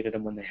have updated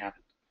and when they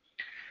haven't.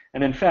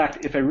 And in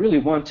fact, if I really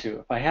want to,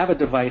 if I have a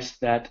device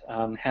that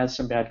has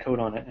some bad code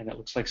on it, and it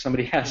looks like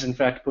somebody has in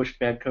fact pushed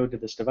bad code to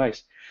this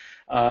device,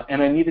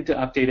 and I needed to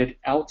update it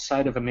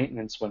outside of a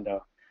maintenance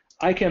window,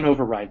 I can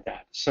override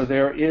that. So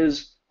there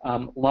is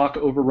lock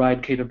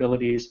override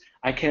capabilities.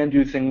 I can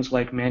do things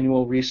like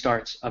manual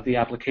restarts of the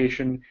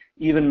application,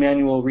 even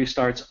manual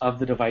restarts of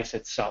the device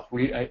itself,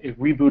 a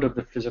reboot of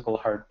the physical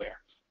hardware.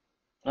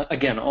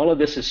 Again, all of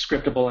this is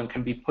scriptable and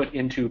can be put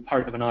into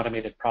part of an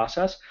automated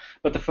process,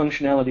 but the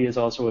functionality is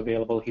also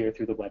available here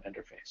through the web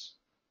interface.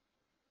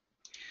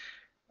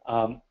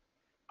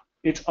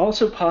 It's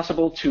also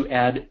possible to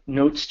add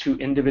notes to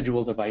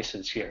individual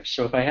devices here.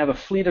 So if I have a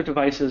fleet of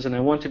devices and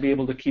I want to be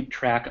able to keep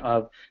track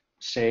of,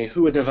 say,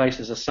 who a device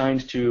is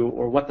assigned to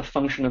or what the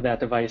function of that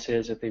device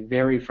is, if they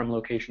vary from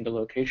location to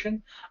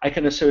location, I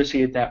can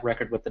associate that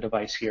record with the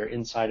device here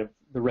inside of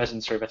the Resin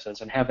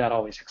services and have that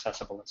always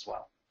accessible as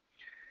well.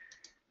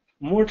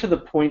 More to the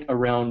point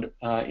around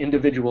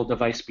individual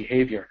device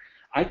behavior,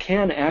 I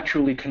can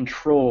actually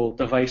control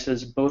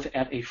devices both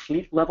at a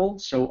fleet level,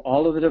 so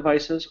all of the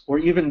devices, or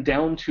even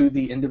down to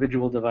the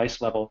individual device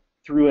level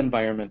through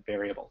environment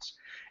variables.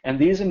 And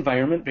these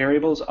environment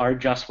variables are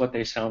just what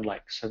they sound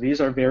like. So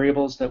these are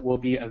variables that will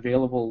be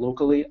available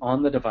locally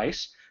on the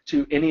device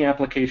to any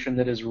application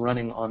that is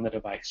running on the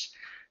device.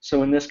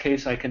 So in this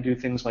case, I can do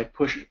things like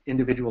push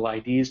individual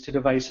IDs to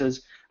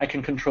devices. I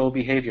can control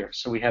behavior.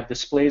 So we have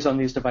displays on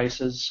these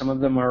devices. Some of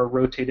them are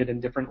rotated in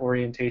different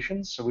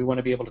orientations, so we want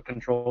to be able to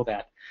control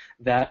that.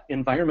 That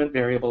environment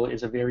variable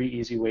is a very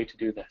easy way to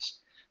do this.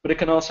 But it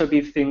can also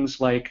be things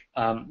like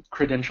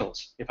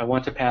credentials. If I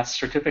want to pass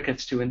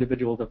certificates to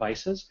individual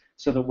devices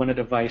so that when a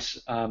device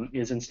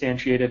is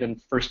instantiated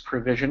and first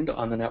provisioned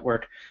on the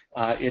network,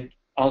 it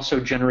also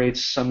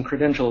generates some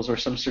credentials or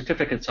some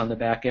certificates on the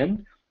back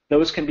end,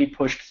 those can be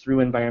pushed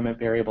through environment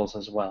variables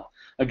as well.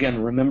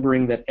 Again,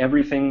 remembering that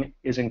everything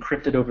is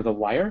encrypted over the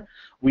wire,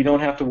 we don't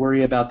have to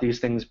worry about these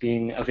things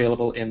being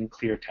available in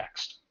clear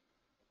text.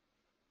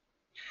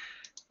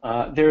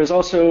 There is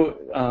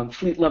also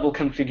fleet-level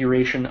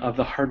configuration of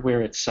the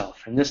hardware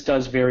itself, and this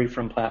does vary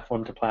from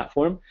platform to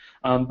platform,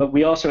 but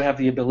we also have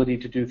the ability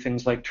to do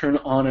things like turn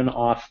on and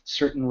off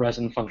certain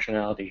resin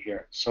functionality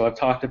here. So I've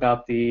talked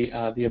about the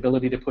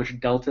ability to push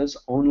deltas,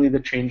 only the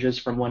changes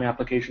from one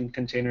application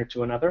container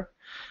to another.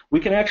 We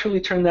can actually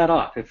turn that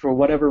off. If for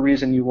whatever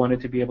reason you wanted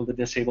to be able to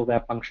disable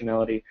that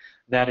functionality,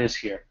 that is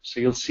here.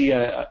 So you'll see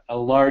a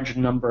large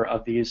number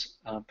of these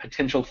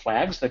potential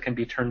flags that can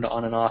be turned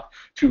on and off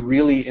to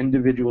really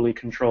individually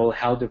control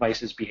how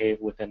devices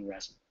behave within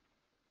resin.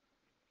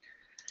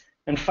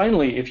 And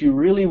finally, if you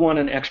really want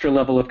an extra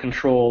level of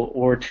control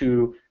or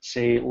to,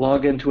 say,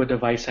 log into a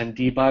device and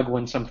debug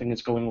when something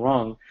is going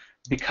wrong,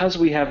 because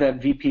we have that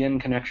VPN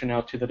connection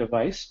out to the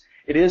device,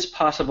 it is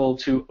possible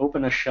to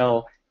open a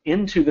shell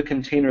into the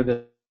container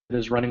that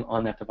is running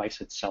on that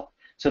device itself.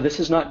 So this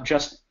is not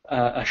just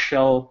a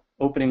shell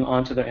opening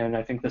onto the, and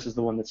I think this is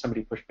the one that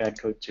somebody pushed bad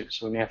code to,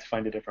 so we may have to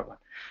find a different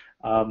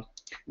one.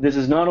 This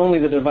is not only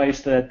the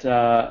device that,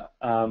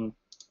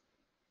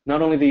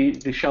 not only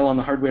the shell on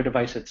the hardware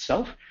device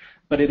itself,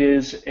 but it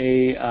is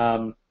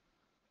a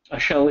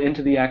shell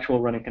into the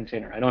actual running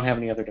container. I don't have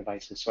any other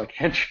devices, so I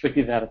can't show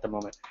you that at the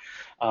moment.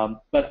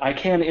 But I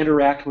can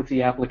interact with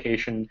the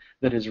application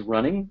that is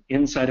running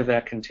inside of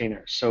that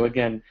container. So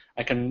again,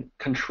 I can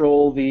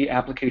control the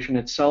application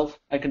itself.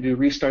 I can do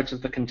restarts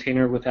of the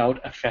container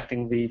without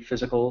affecting the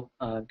physical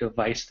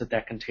device that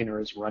that container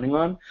is running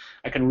on.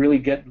 I can really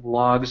get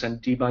logs and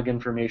debug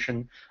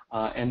information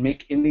and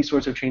make any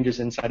sorts of changes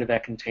inside of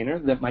that container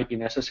that might be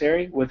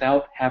necessary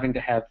without having to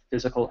have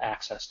physical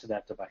access to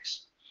that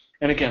device.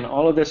 And again,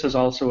 all of this is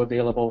also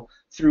available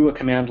through a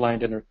command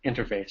line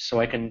interface. So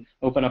I can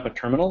open up a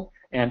terminal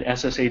and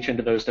SSH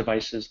into those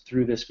devices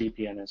through this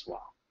VPN as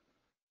well.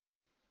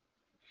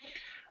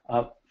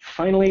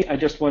 Finally, I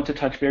just want to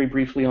touch very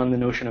briefly on the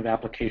notion of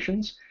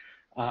applications.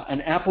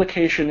 An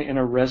application in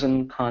a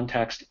resin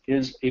context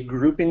is a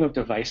grouping of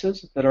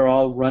devices that are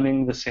all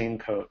running the same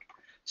code.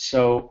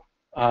 So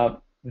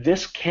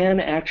this can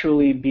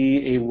actually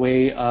be a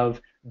way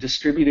of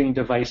distributing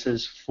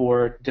devices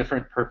for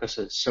different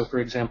purposes. So for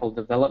example,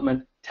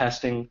 development,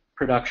 testing,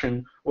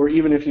 production, or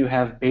even if you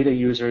have beta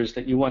users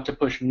that you want to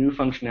push new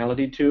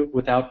functionality to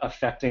without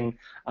affecting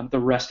the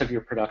rest of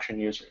your production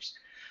users.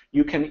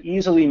 You can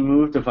easily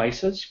move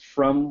devices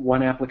from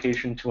one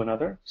application to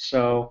another.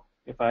 So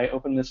if I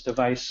open this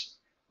device,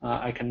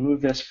 I can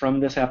move this from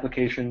this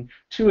application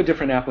to a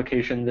different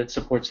application that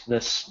supports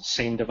this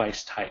same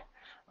device type.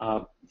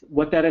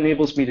 What that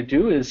enables me to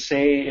do is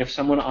say if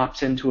someone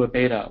opts into a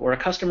beta or a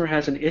customer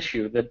has an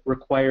issue that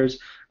requires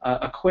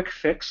a quick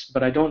fix,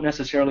 but I don't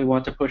necessarily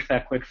want to push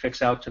that quick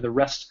fix out to the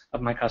rest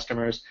of my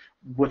customers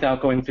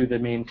without going through the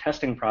main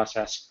testing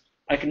process,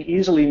 I can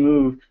easily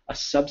move a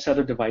subset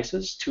of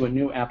devices to a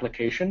new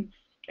application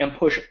and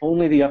push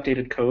only the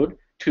updated code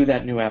to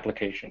that new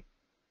application.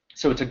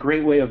 So it's a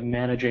great way of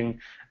managing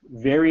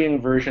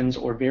varying versions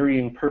or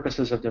varying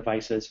purposes of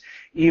devices,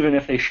 even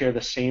if they share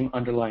the same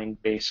underlying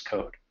base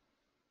code.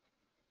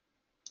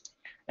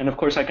 And of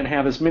course, I can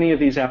have as many of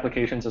these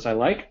applications as I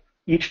like,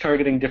 each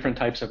targeting different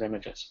types of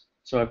images.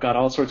 So I've got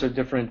all sorts of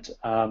different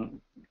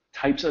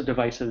types of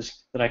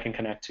devices that I can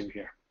connect to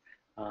here.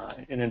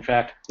 And in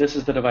fact, this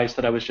is the device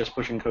that I was just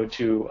pushing code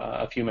to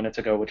a few minutes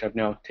ago, which I've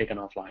now taken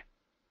offline.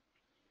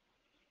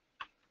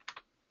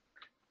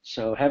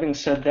 So having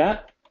said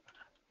that,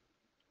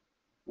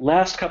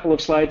 last couple of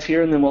slides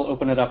here, and then we'll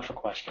open it up for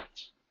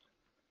questions.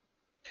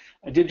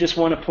 I did just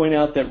want to point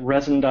out that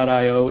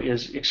resin.io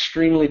is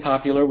extremely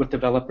popular with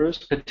developers,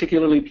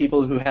 particularly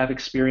people who have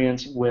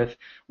experience with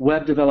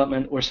web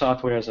development or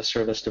software as a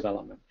service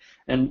development.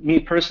 And me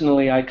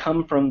personally, I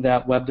come from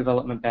that web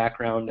development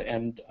background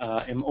and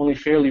am only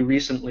fairly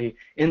recently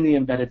in the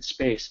embedded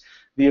space.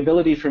 The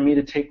ability for me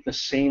to take the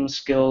same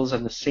skills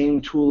and the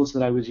same tools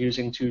that I was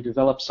using to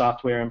develop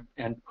software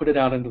and put it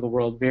out into the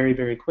world very,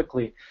 very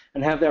quickly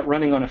and have that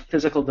running on a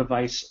physical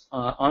device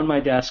on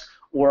my desk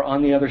or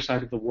on the other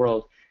side of the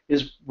world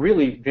is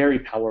really very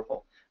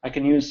powerful. I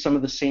can use some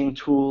of the same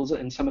tools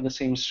and some of the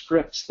same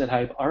scripts that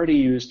I've already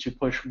used to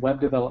push web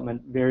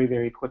development very,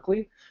 very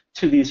quickly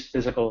to these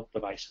physical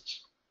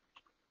devices.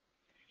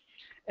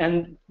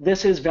 And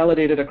this is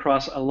validated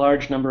across a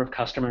large number of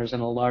customers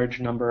and a large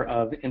number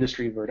of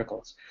industry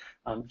verticals.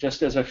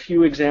 Just as a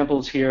few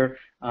examples here,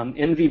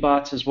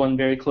 NVBots is one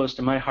very close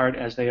to my heart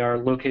as they are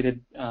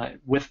located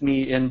with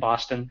me in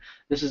Boston.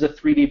 This is a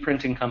 3D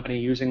printing company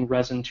using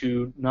resin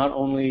to not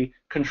only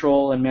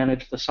control and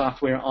manage the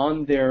software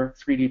on their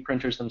 3D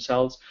printers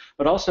themselves,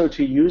 but also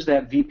to use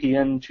that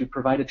VPN to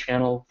provide a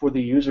channel for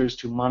the users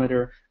to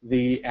monitor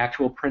the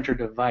actual printer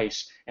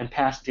device and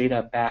pass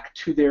data back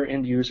to their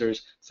end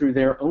users through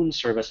their own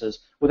services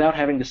without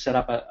having to set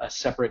up a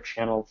separate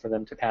channel for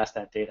them to pass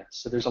that data.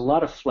 So there's a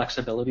lot of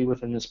flexibility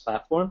within this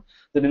platform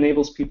that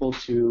enables people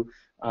to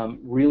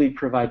really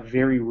provide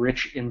very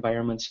rich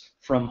environments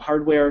from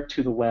hardware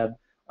to the web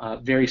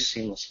very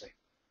seamlessly.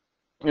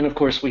 And of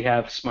course, we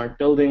have smart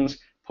buildings,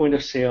 point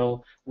of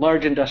sale,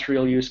 large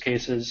industrial use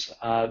cases.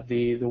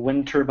 The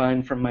wind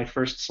turbine from my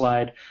first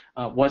slide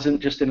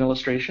wasn't just an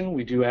illustration.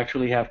 We do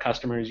actually have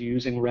customers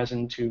using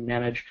resin to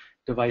manage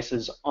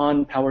devices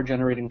on power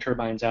generating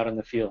turbines out in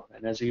the field.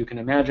 And as you can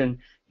imagine,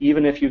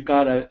 even if you've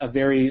got a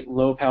very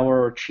low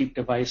power or cheap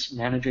device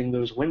managing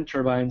those wind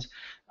turbines,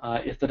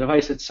 if the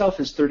device itself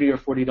is $30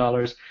 or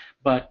 $40,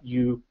 but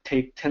you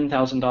take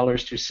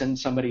 $10,000 to send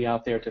somebody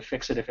out there to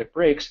fix it if it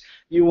breaks,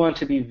 you want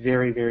to be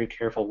very, very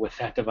careful with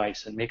that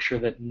device and make sure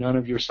that none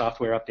of your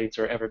software updates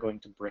are ever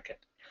going to brick it.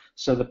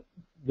 So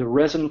the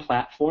resin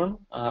platform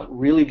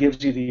really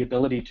gives you the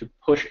ability to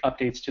push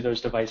updates to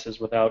those devices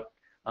without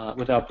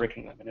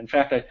breaking them. And in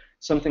fact,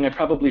 something I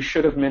probably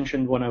should have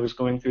mentioned when I was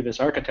going through this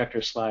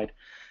architecture slide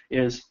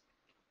is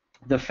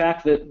the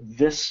fact that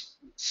this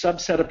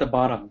subset at the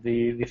bottom,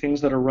 the things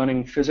that are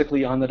running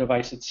physically on the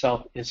device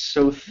itself, is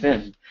so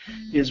thin,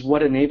 is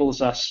what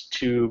enables us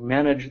to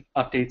manage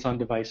updates on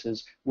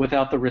devices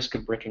without the risk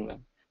of bricking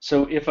them.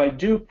 So if I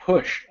do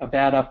push a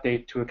bad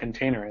update to a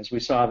container, as we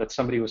saw that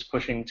somebody was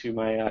pushing to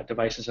my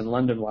devices in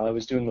London while I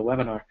was doing the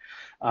webinar,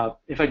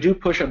 if I do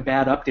push a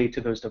bad update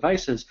to those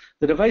devices,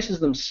 the devices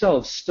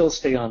themselves still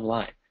stay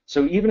online.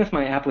 So even if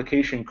my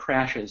application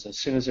crashes as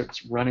soon as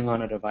it's running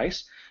on a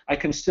device, I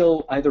can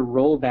still either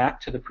roll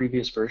back to the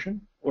previous version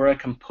or I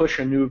can push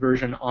a new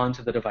version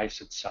onto the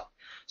device itself.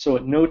 So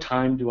at no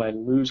time do I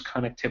lose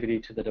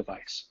connectivity to the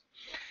device.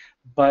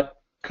 But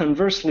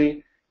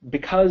conversely,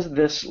 because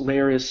this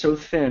layer is so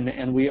thin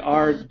and we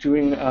are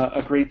doing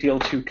a great deal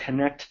to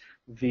connect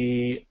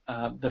the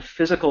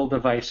physical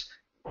device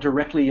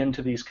directly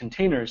into these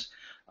containers,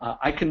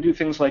 I can do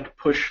things like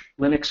push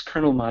Linux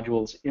kernel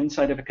modules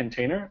inside of a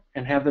container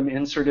and have them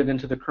inserted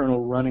into the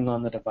kernel running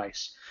on the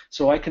device.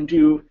 So I can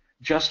do,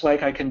 just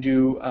like I can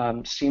do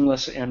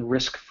seamless and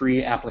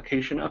risk-free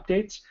application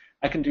updates,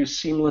 I can do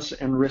seamless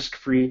and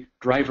risk-free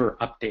driver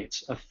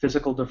updates of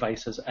physical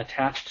devices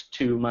attached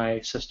to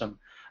my system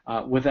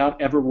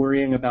without ever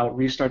worrying about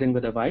restarting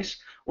the device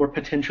or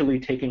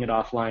potentially taking it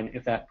offline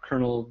if that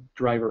kernel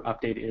driver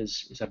update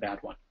is a bad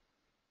one.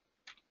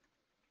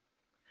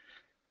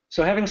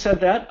 So having said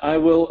that, I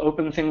will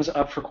open things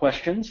up for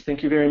questions.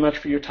 Thank you very much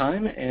for your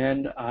time,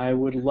 and I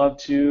would love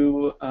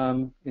to,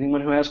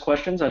 anyone who has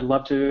questions, I'd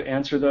love to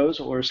answer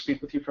those or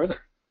speak with you further.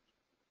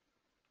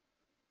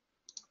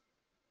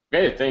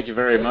 Okay, thank you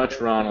very much,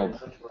 Ronald.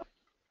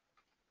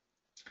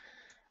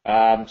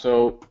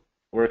 So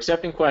we're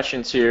accepting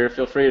questions here.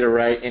 Feel free to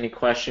write any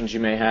questions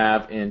you may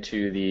have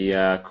into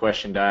the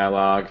question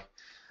dialog.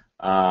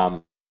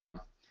 I'll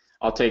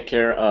take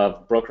care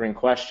of brokering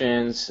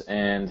questions,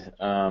 and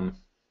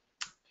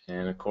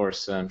of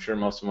course, I'm sure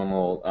most of them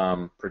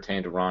will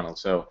pertain to Ronald.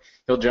 So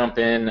he'll jump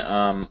in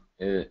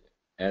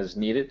as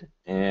needed.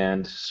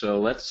 And so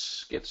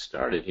let's get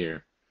started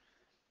here.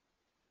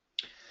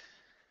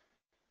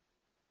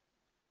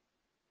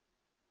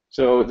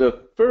 So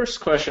the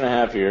first question I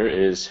have here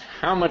is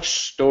how much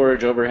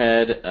storage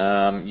overhead,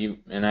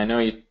 and I know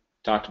you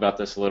talked about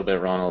this a little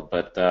bit, Ronald,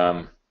 but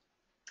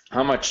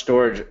how much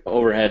storage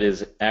overhead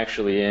is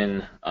actually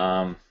in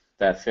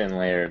that thin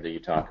layer that you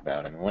talk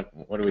about? I mean,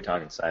 what are we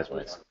talking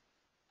size-wise?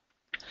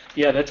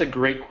 Yeah, that's a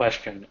great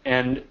question,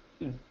 and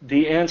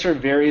the answer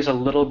varies a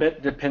little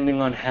bit depending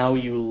on how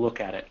you look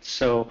at it.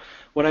 So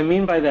what I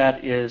mean by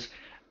that is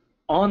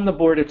on the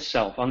board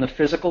itself, on the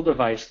physical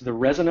device, the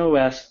Resin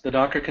OS, the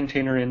Docker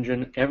container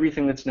engine,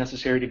 everything that's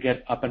necessary to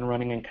get up and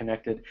running and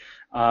connected,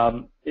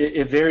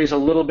 it varies a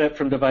little bit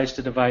from device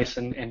to device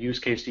and use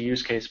case to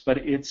use case, but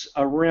it's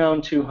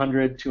around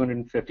 200,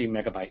 250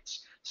 megabytes.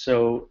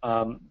 So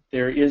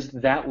there is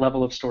that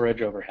level of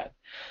storage overhead.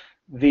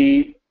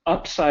 The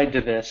upside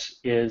to this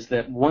is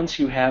that once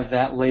you have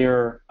that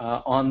layer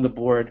on the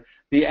board,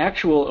 the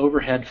actual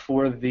overhead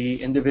for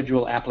the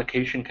individual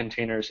application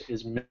containers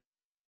is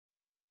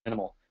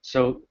minimal.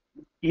 So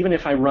even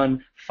if I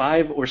run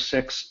 5 or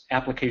 6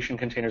 application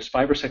containers,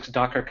 5 or 6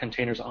 Docker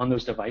containers on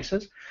those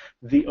devices,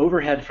 the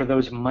overhead for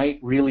those might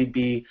really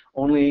be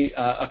only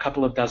a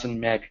couple of dozen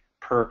meg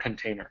per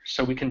container.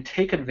 So we can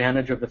take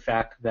advantage of the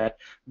fact that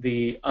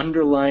the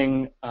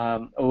underlying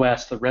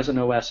OS, the Resin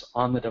OS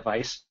on the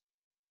device,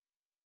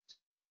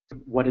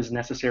 what is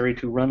necessary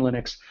to run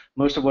Linux,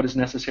 most of what is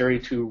necessary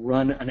to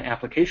run an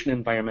application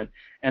environment,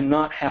 and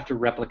not have to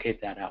replicate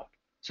that out.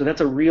 So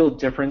that's a real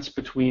difference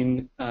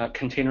between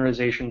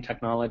containerization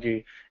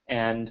technology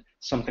and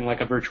something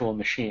like a virtual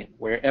machine,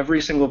 where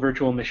every single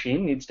virtual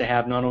machine needs to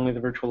have not only the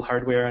virtual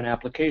hardware and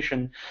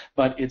application,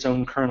 but its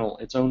own kernel,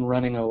 its own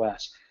running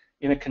OS.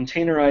 In a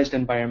containerized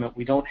environment,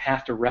 we don't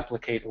have to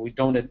replicate, or we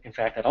don't, in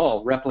fact, at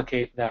all,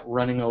 replicate that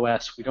running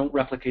OS. We don't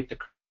replicate the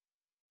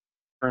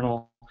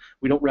kernel.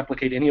 We don't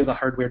replicate any of the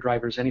hardware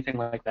drivers, anything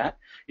like that.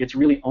 It's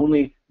really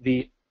only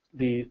the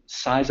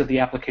size of the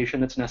application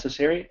that's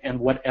necessary and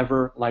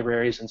whatever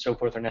libraries and so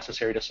forth are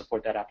necessary to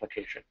support that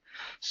application.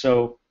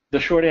 So the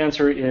short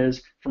answer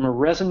is, from a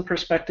resin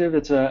perspective,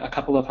 it's a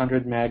couple of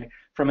hundred meg.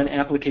 From an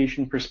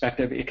application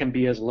perspective, it can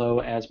be as low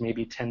as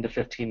maybe 10 to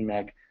 15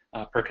 meg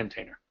per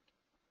container.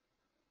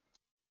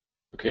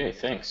 Okay,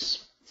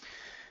 thanks.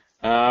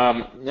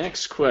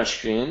 Next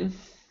question.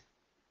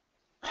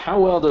 How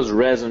well does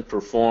resin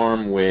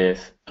perform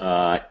with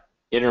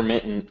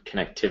intermittent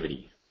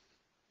connectivity?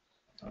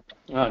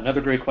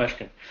 Another great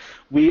question.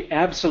 We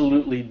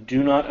absolutely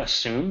do not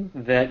assume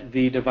that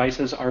the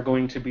devices are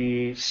going to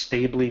be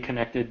stably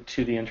connected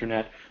to the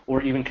internet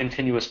or even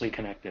continuously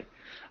connected.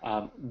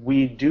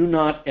 We do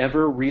not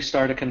ever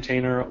restart a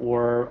container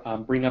or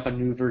bring up a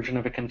new version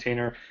of a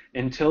container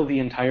until the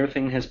entire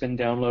thing has been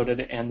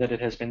downloaded and that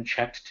it has been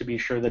checked to be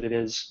sure that it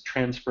is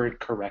transferred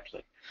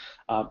correctly.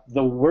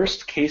 The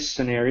worst case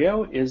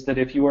scenario is that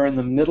if you are in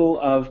the middle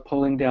of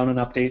pulling down an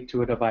update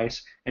to a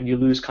device and you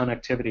lose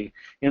connectivity,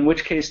 in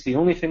which case the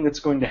only thing that's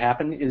going to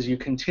happen is you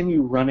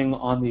continue running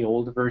on the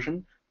old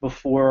version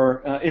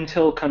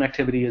until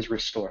connectivity is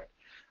restored.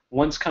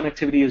 Once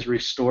connectivity is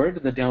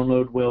restored, the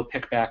download will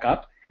pick back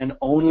up, and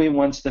only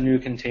once the new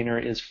container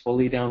is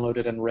fully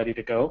downloaded and ready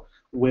to go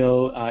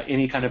will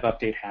any kind of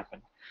update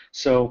happen.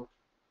 So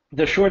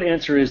the short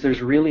answer is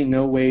there's really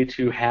no way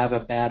to have a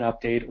bad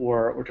update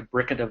or to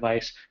brick a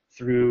device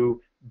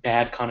through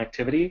bad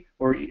connectivity,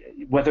 or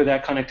whether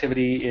that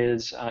connectivity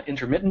is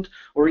intermittent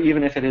or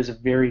even if it is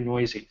very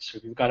noisy. So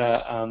if you've got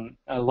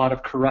a lot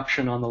of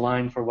corruption on the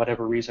line for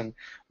whatever reason,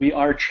 we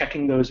are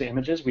checking those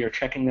images, we are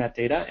checking that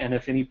data, and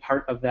if any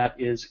part of that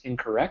is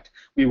incorrect,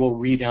 we will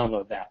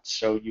re-download that.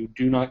 So you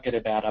do not get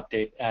a bad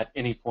update at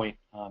any point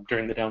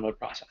during the download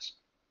process.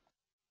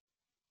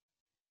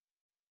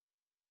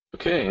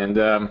 Okay, and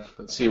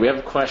let's see, we have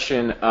a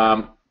question.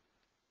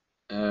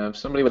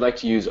 Somebody would like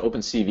to use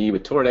OpenCV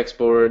with Toradex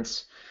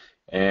boards,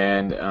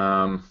 and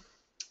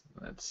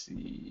let's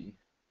see,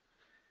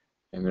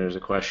 and there's a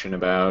question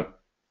about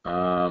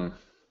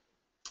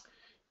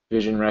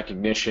vision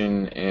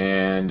recognition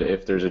and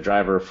if there's a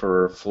driver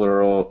for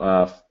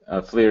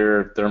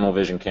FLIR thermal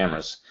vision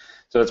cameras.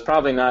 So it's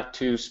probably not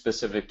too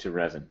specific to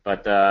resin,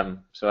 but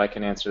so I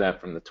can answer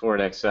that from the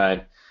Toradex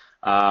side.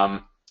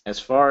 As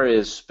far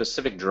as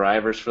specific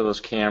drivers for those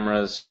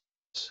cameras,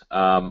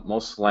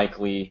 most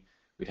likely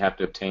we'd have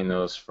to obtain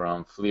those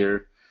from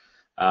FLIR.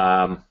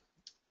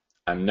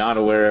 I'm not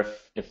aware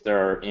if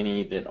there are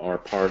any that are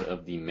part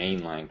of the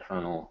mainline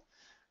kernel.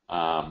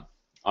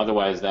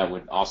 Otherwise, that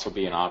would also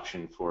be an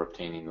option for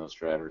obtaining those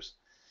drivers.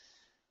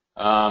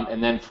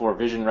 And then for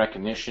vision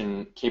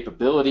recognition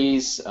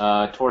capabilities,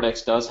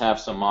 Toradex does have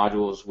some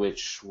modules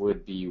which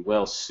would be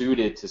well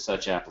suited to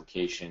such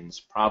applications.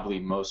 Probably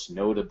most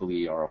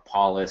notably our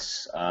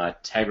Apollos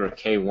Tegra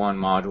K1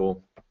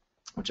 module,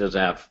 which does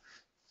have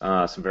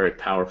some very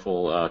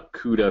powerful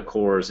CUDA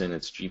cores in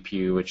its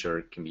GPU, which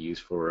can be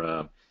used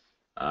for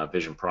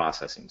vision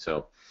processing.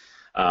 So,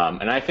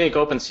 and I think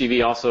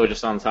OpenCV also,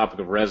 just on the topic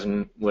of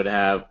resin,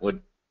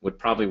 would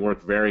probably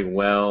work very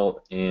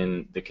well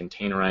in the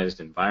containerized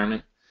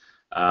environment.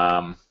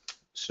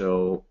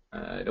 So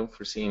I don't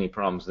foresee any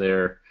problems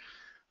there.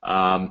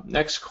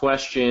 Next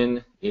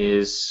question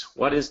is,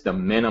 what is the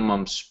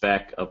minimum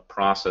spec of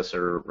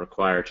processor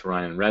required to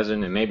run in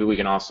resin? And maybe we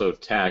can also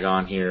tag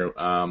on here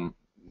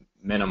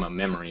minimum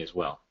memory as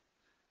well.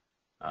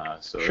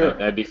 So sure.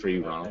 That'd be for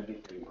you, Ronald.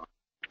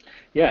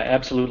 Yeah,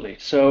 absolutely.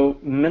 So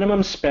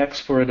minimum specs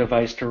for a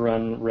device to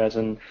run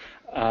resin.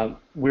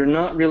 We're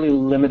not really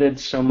limited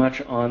so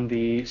much on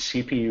the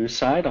CPU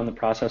side, on the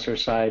processor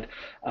side.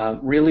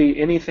 Really,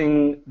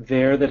 anything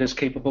there that is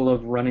capable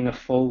of running a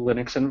full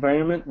Linux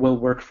environment will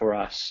work for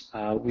us.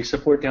 We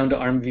support down to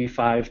ARM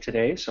v5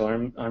 today, so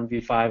ARM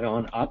v5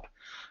 on up,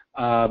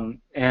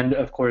 and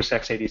of course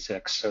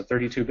x86, so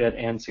 32-bit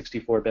and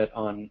 64-bit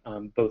on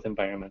both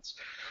environments.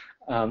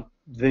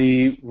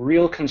 The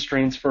real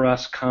constraints for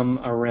us come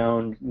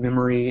around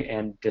memory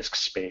and disk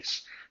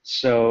space.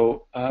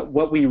 So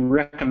what we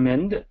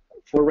recommend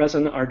for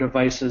resin are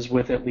devices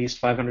with at least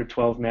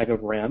 512 meg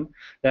of RAM.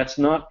 That's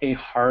not a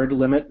hard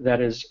limit,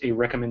 that is a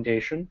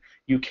recommendation.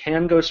 You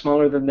can go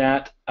smaller than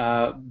that,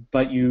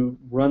 but you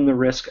run the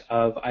risk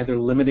of either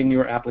limiting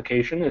your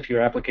application. If your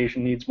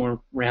application needs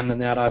more RAM than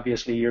that,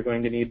 obviously you're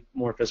going to need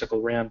more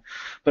physical RAM.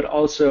 But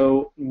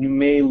also, you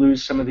may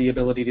lose some of the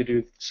ability to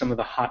do some of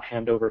the hot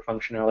handover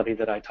functionality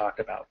that I talked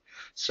about.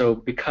 So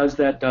because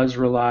that does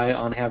rely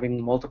on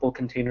having multiple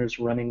containers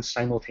running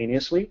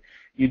simultaneously,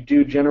 you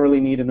do generally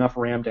need enough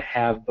RAM to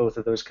have both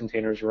of those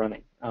containers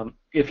running.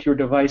 If your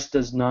device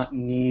does not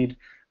need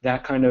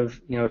that kind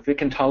of, if it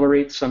can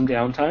tolerate some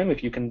downtime,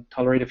 if you can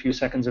tolerate a few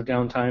seconds of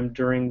downtime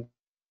during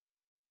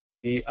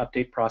the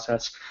update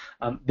process,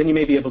 then you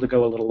may be able to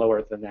go a little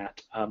lower than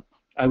that.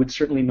 I would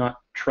certainly not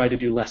try to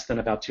do less than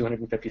about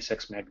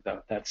 256 meg,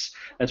 though. That's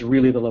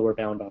really the lower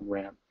bound on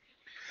RAM.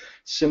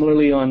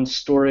 Similarly, on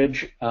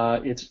storage,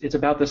 it's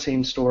about the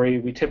same story.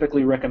 We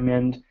typically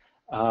recommend,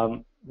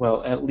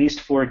 well, at least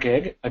 4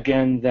 gig.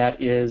 Again,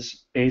 that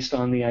is based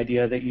on the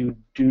idea that you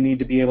do need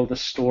to be able to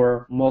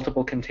store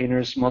multiple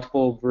containers,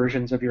 multiple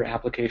versions of your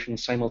application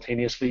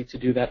simultaneously to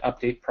do that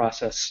update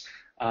process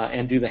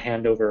and do the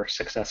handover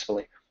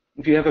successfully.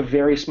 If you have a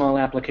very small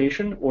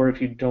application, or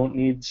if you don't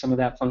need some of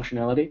that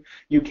functionality,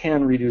 you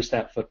can reduce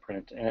that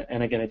footprint.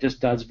 And again, it just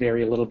does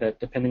vary a little bit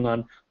depending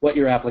on what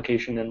your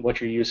application and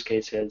what your use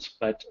case is.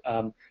 But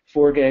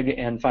 4 gig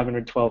and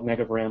 512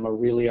 meg of RAM are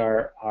really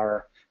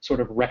our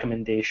sort of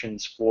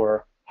recommendations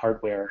for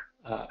hardware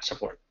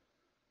support.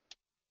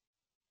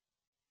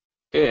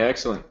 Okay,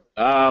 excellent.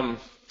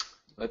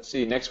 Let's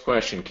see, next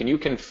question. Can you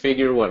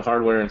configure what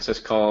hardware and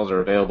syscalls are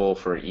available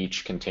for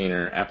each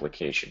container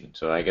application?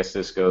 So I guess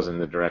this goes in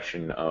the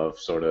direction of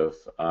sort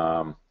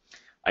of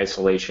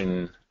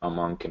isolation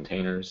among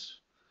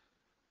containers.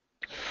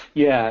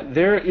 Yeah,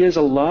 there is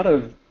a lot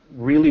of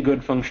really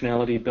good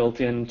functionality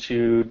built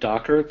into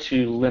Docker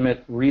to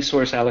limit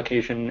resource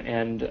allocation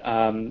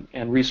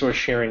and resource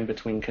sharing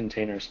between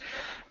containers.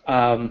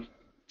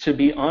 To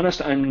be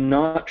honest, I'm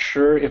not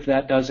sure if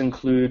that does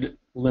include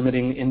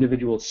limiting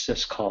individual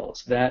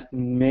syscalls. That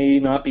may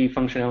not be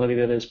functionality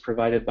that is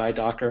provided by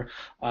Docker,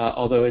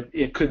 although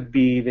it could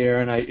be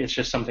there, and it's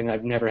just something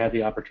I've never had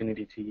the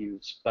opportunity to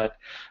use. But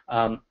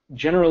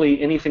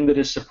generally, anything that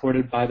is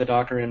supported by the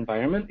Docker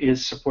environment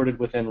is supported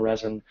within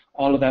Resin.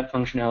 All of that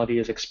functionality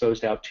is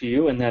exposed out to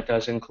you, and that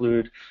does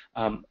include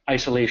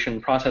isolation,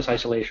 process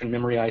isolation,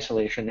 memory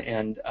isolation,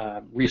 and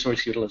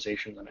resource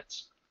utilization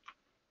limits.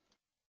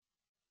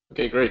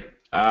 Okay, great.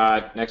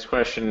 Next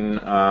question,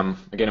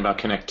 again about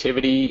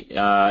connectivity.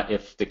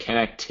 If the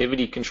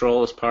connectivity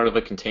control is part of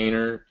a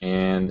container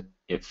and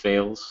it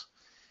fails,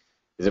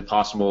 is it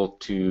possible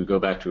to go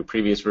back to a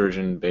previous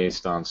version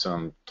based on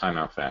some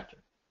timeout factor?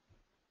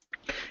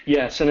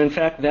 Yes, and in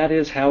fact, that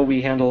is how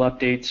we handle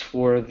updates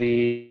for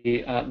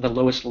the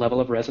lowest level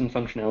of Resin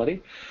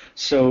functionality.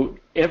 So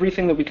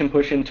everything that we can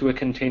push into a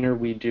container,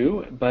 we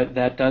do, but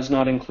that does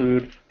not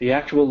include the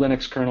actual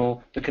Linux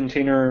kernel, the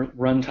container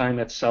runtime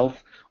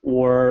itself,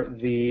 or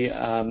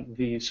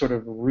the sort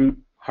of root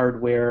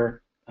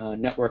hardware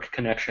network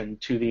connection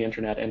to the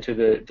internet and to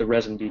the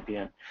Resin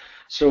VPN.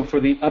 So for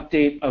the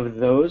update of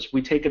those,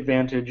 we take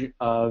advantage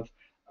of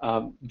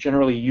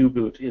generally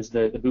U-boot is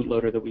the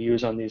bootloader that we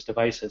use on these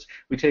devices.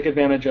 We take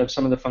advantage of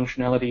some of the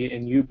functionality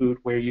in U-boot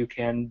where you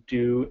can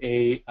do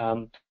a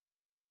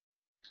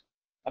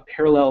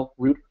parallel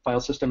root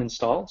file system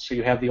install. So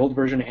you have the old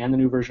version and the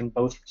new version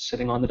both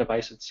sitting on the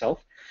device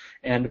itself.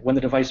 And when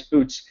the device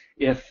boots,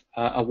 if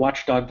a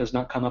watchdog does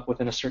not come up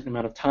within a certain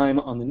amount of time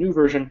on the new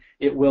version,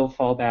 it will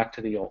fall back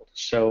to the old.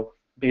 So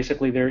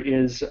basically there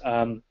is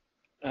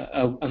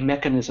a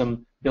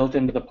mechanism built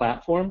into the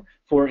platform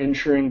for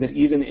ensuring that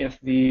even if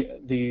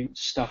the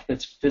stuff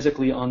that's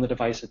physically on the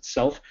device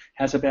itself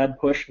has a bad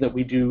push, that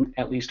we do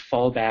at least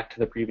fall back to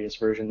the previous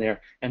version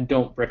there and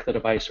don't brick the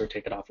device or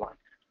take it offline.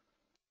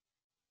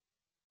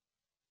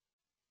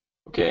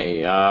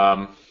 Okay,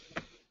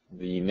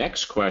 the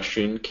next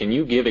question, can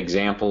you give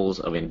examples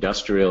of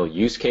industrial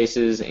use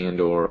cases and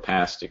or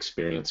past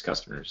experienced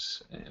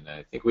customers? And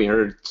I think we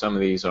heard some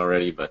of these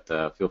already, but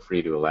feel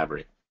free to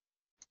elaborate.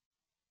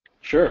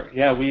 Sure,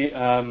 yeah, we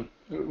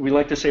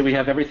like to say we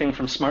have everything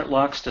from smart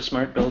locks to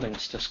smart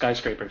buildings to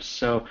skyscrapers.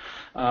 So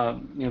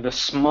the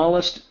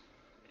smallest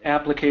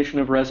application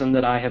of Resin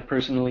that I have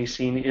personally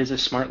seen is a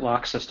smart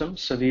lock system.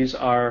 So these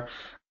are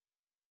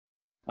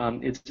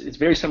it's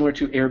very similar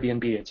to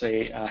Airbnb. It's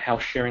a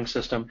house sharing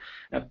system,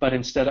 but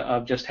instead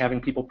of just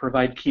having people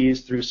provide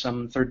keys through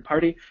some third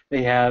party,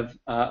 they have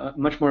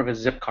much more of a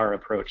zip car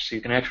approach. So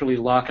you can actually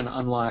lock and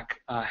unlock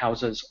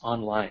houses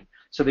online.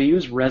 So they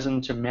use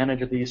Resin to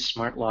manage these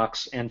smart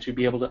locks and to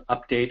be able to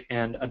update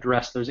and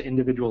address those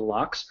individual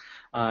locks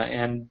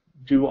and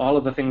do all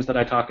of the things that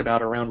I talked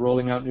about around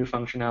rolling out new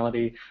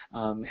functionality,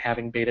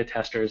 having beta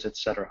testers,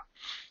 etc.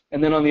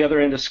 And then on the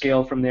other end of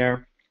scale from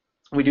there,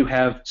 we do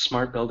have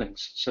smart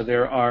buildings. So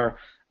there are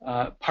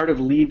part of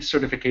LEED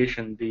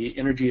certification, the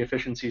energy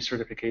efficiency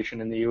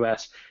certification in the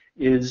U.S.,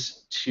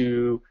 is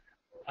to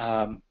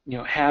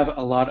have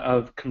a lot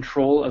of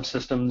control of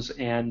systems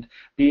and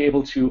be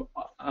able to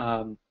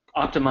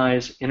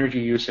optimize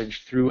energy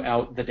usage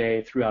throughout the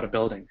day, throughout a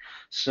building.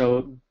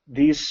 So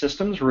these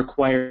systems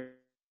require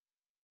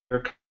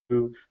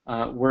to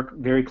work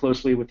very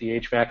closely with the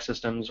HVAC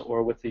systems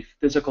or with the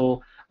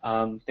physical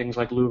things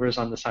like louvers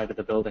on the side of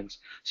the buildings.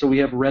 So we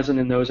have Resin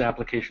in those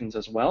applications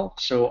as well.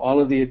 So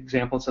all of the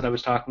examples that I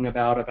was talking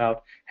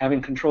about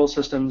having control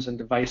systems and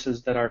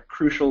devices that are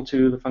crucial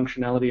to the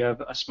functionality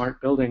of a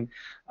smart building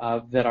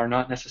that are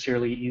not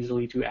necessarily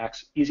easy to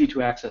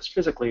access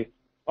physically,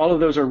 all of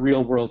those are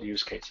real-world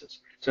use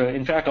cases. So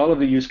in fact, all of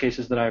the use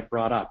cases that I've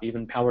brought up,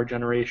 even power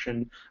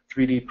generation,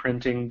 3D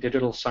printing,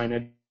 digital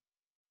signage,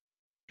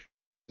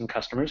 and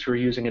customers who are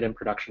using it in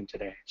production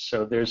today.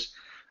 So there's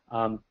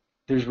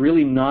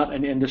really not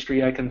an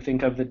industry I can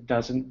think of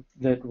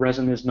that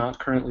resin is not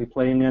currently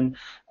playing in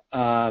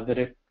that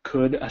it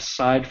could,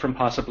 aside from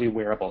possibly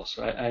wearables.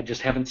 I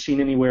just haven't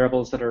seen any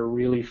wearables that are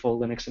really full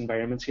Linux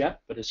environments yet,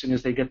 but as soon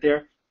as they get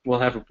there, we'll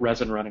have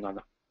resin running on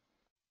them.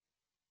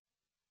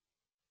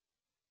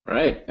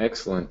 Right,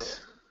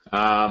 excellent.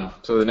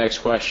 So the next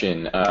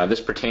question,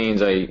 this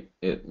pertains,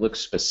 it looks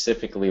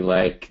specifically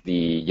like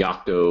the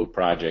Yocto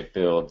project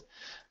build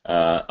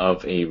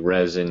of a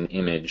resin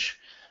image.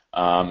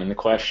 And the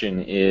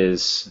question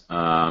is,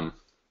 let's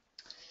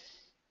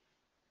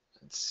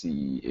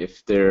see,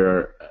 if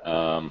there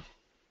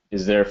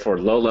is there for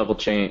low-level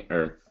change,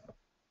 or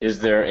is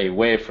there a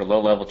way for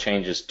low-level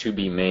changes to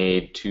be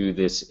made to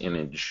this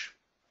image?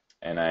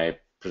 And I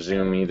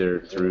presume either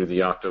through the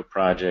Yocto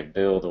project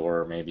build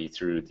or maybe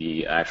through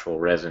the actual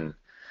resin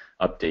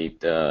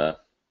update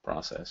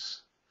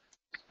process.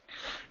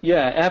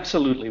 Yeah,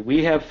 absolutely.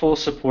 We have full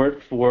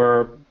support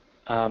for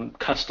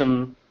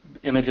custom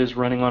images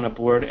running on a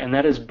board, and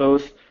that is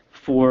both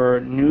for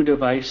new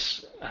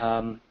device,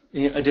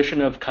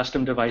 addition of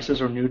custom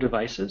devices or new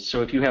devices.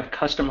 So if you have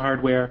custom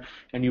hardware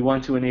and you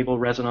want to enable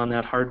resin on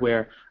that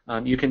hardware,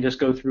 you can just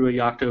go through a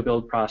Yocto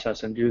build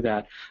process and do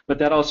that. But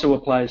that also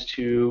applies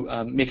to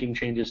making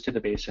changes to the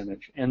base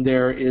image. And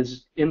there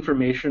is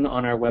information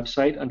on our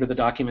website under the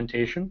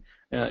documentation.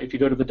 If you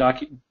go to the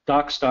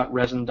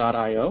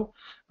docs.resin.io,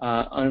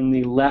 on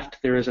the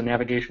left there is a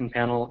navigation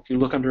panel. If you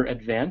look under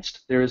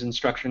Advanced, there is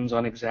instructions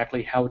on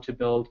exactly how to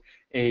build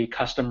a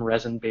custom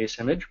resin base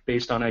image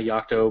based on a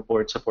Yocto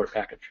board support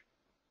package.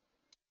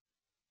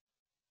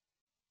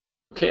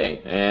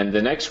 Okay, and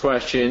the next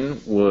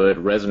question, would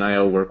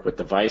Resin.io work with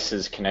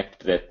devices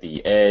connected at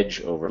the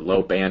edge over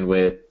low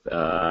bandwidth,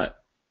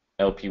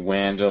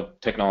 LPWAN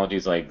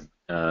technologies like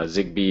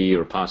Zigbee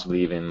or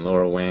possibly even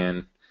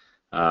LoRaWAN?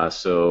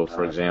 So,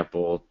 for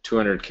example,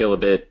 200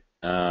 kilobit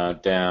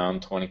down,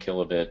 20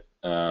 kilobit,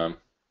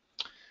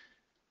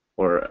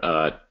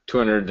 or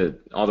 200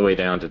 all the way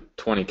down to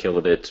 20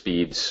 kilobit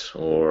speeds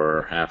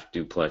or half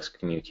duplex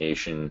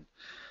communication.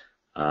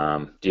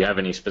 Do you have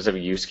any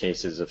specific use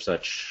cases of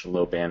such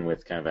low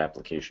bandwidth kind of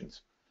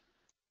applications?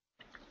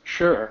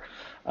 Sure.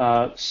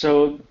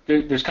 So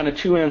there's kind of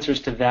two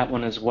answers to that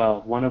one as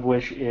well. One of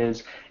which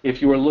is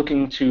if you are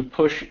looking to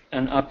push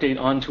an update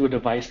onto a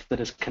device that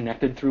is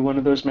connected through one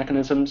of those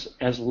mechanisms,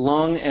 as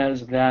long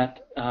as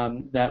that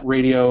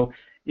radio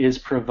is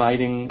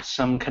providing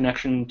some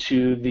connection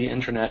to the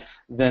internet,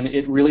 then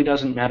it really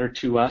doesn't matter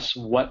to us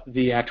what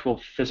the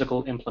actual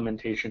physical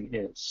implementation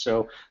is.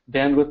 So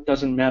bandwidth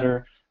doesn't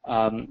matter.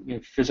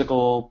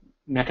 Physical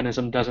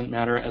mechanism doesn't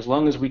matter. As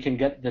long as we can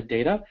get the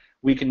data,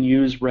 we can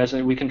use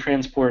resin. We can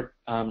transport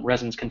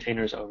resin's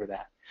containers over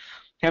that.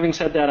 Having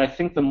said that, I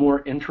think the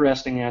more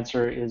interesting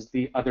answer is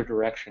the other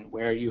direction,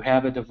 where you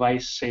have a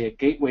device, say a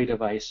gateway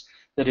device,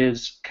 that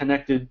is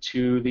connected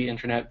to the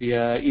internet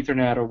via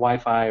Ethernet or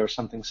Wi-Fi or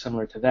something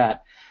similar to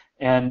that,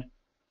 and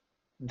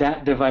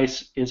that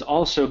device is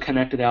also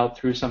connected out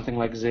through something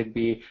like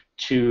Zigbee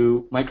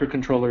to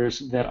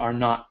microcontrollers that are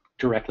not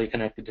directly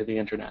connected to the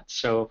internet.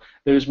 So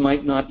those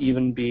might not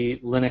even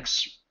be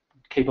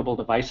Linux-capable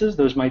devices.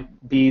 Those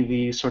might be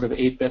the sort of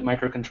 8-bit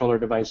microcontroller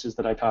devices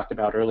that I talked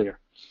about earlier.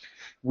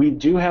 We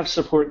do have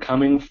support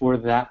coming for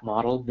that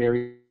model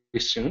very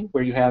soon,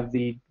 where you have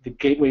the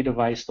gateway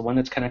device, the one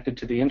that's connected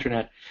to the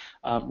internet,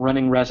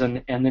 running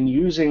resin, and then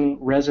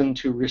using resin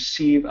to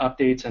receive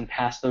updates and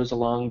pass those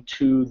along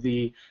to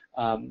the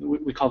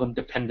we call them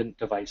dependent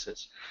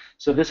devices.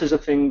 So this is a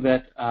thing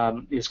that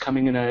is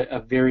coming in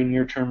a very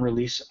near-term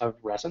release of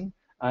resin,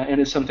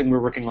 and is something we're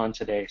working on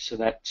today. So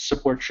that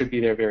support should be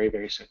there very,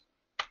 very soon.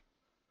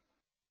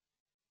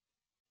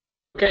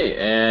 Okay,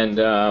 and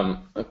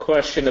a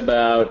question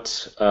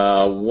about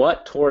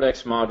what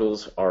Toradex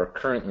modules are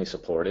currently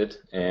supported,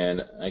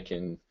 and I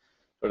can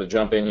sort of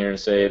jump in here and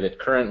say that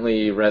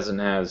currently Resin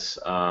has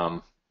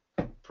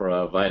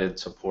provided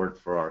support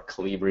for our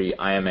Colibri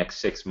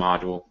IMX6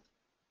 module,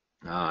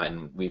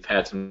 and we've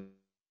had some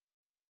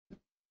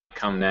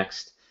come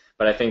next,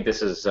 but I think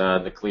this is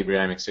the Colibri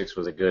IMX6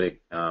 was a good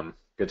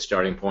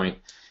starting point,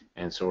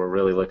 and so we're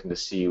really looking to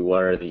see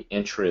where the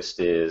interest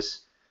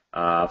is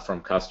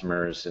from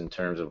customers in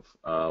terms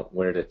of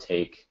where to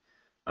take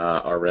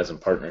our resin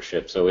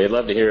partnership. So we'd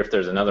love to hear if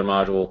there's another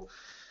module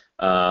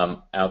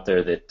out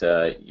there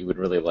that you would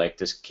really like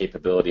this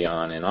capability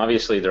on. And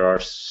obviously there are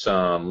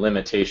some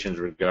limitations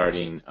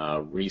regarding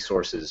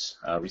resource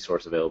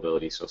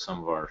availability. So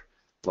some of our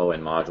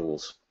low-end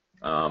modules,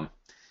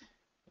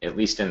 at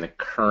least in the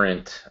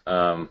current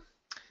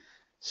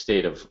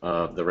state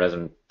of the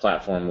resin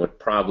platform, would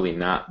probably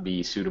not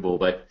be suitable,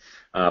 but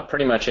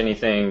pretty much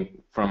anything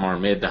from our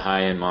mid to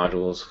high-end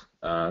modules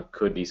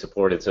could be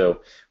supported.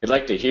 So we'd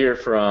like to hear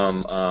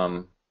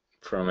from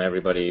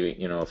everybody,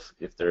 you know,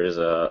 if there is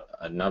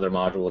another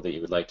module that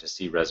you would like to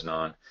see resin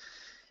on.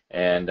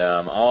 And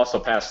I'll also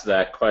pass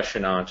that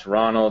question on to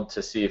Ronald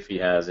to see if he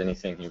has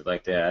anything he would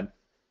like to add.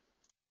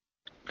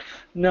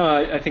 No,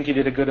 I think you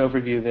did a good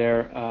overview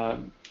there,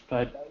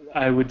 but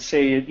I would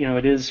say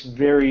it is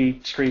very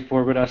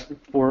straightforward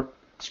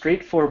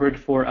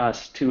for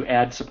us to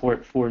add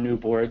support for new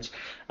boards.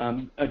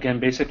 Again,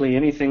 basically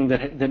anything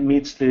that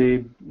meets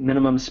the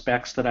minimum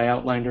specs that I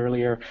outlined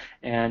earlier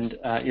and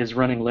is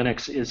running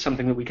Linux is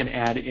something that we can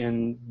add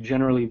in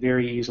generally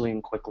very easily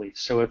and quickly.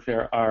 So if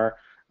there are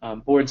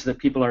boards that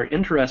people are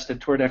interested,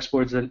 Toradex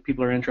boards that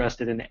people are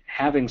interested in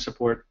having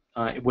support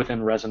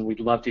within Resin, we'd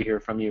love to hear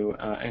from you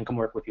and come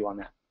work with you on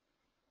that.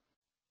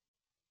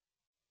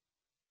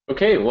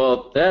 Okay,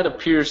 well, that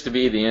appears to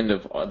be the end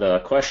of the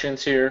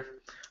questions here.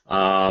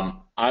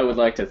 I would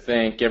like to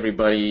thank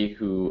everybody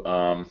who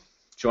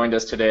joined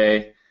us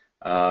today.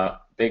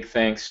 Big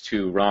thanks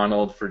to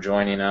Ronald for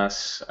joining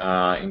us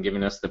and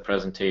giving us the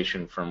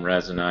presentation from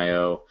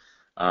Resin.io.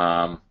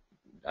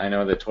 I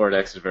know that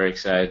Toradex is very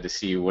excited to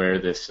see where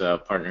this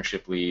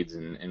partnership leads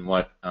and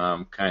what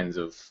kinds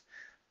of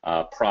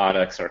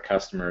products our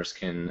customers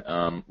can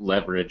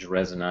leverage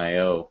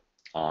Resin.io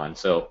on.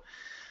 So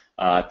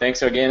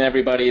thanks again,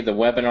 everybody. The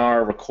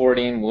webinar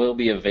recording will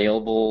be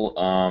available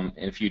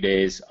in a few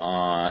days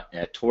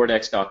at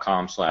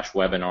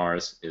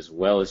toradex.com/webinars as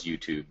well as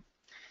YouTube.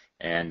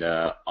 And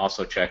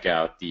also check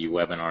out the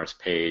webinars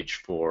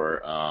page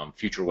for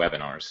future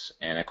webinars.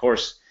 And of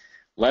course,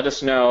 let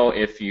us know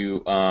if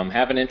you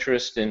have an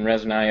interest in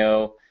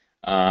Resin.io.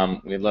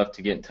 We'd love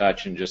to get in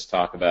touch and just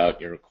talk about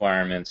your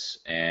requirements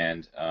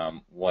and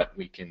what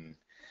we can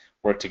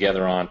work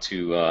together on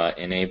to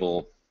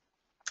enable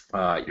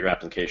your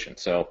application.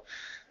 So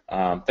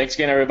thanks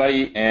again,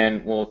 everybody,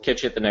 and we'll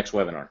catch you at the next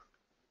webinar.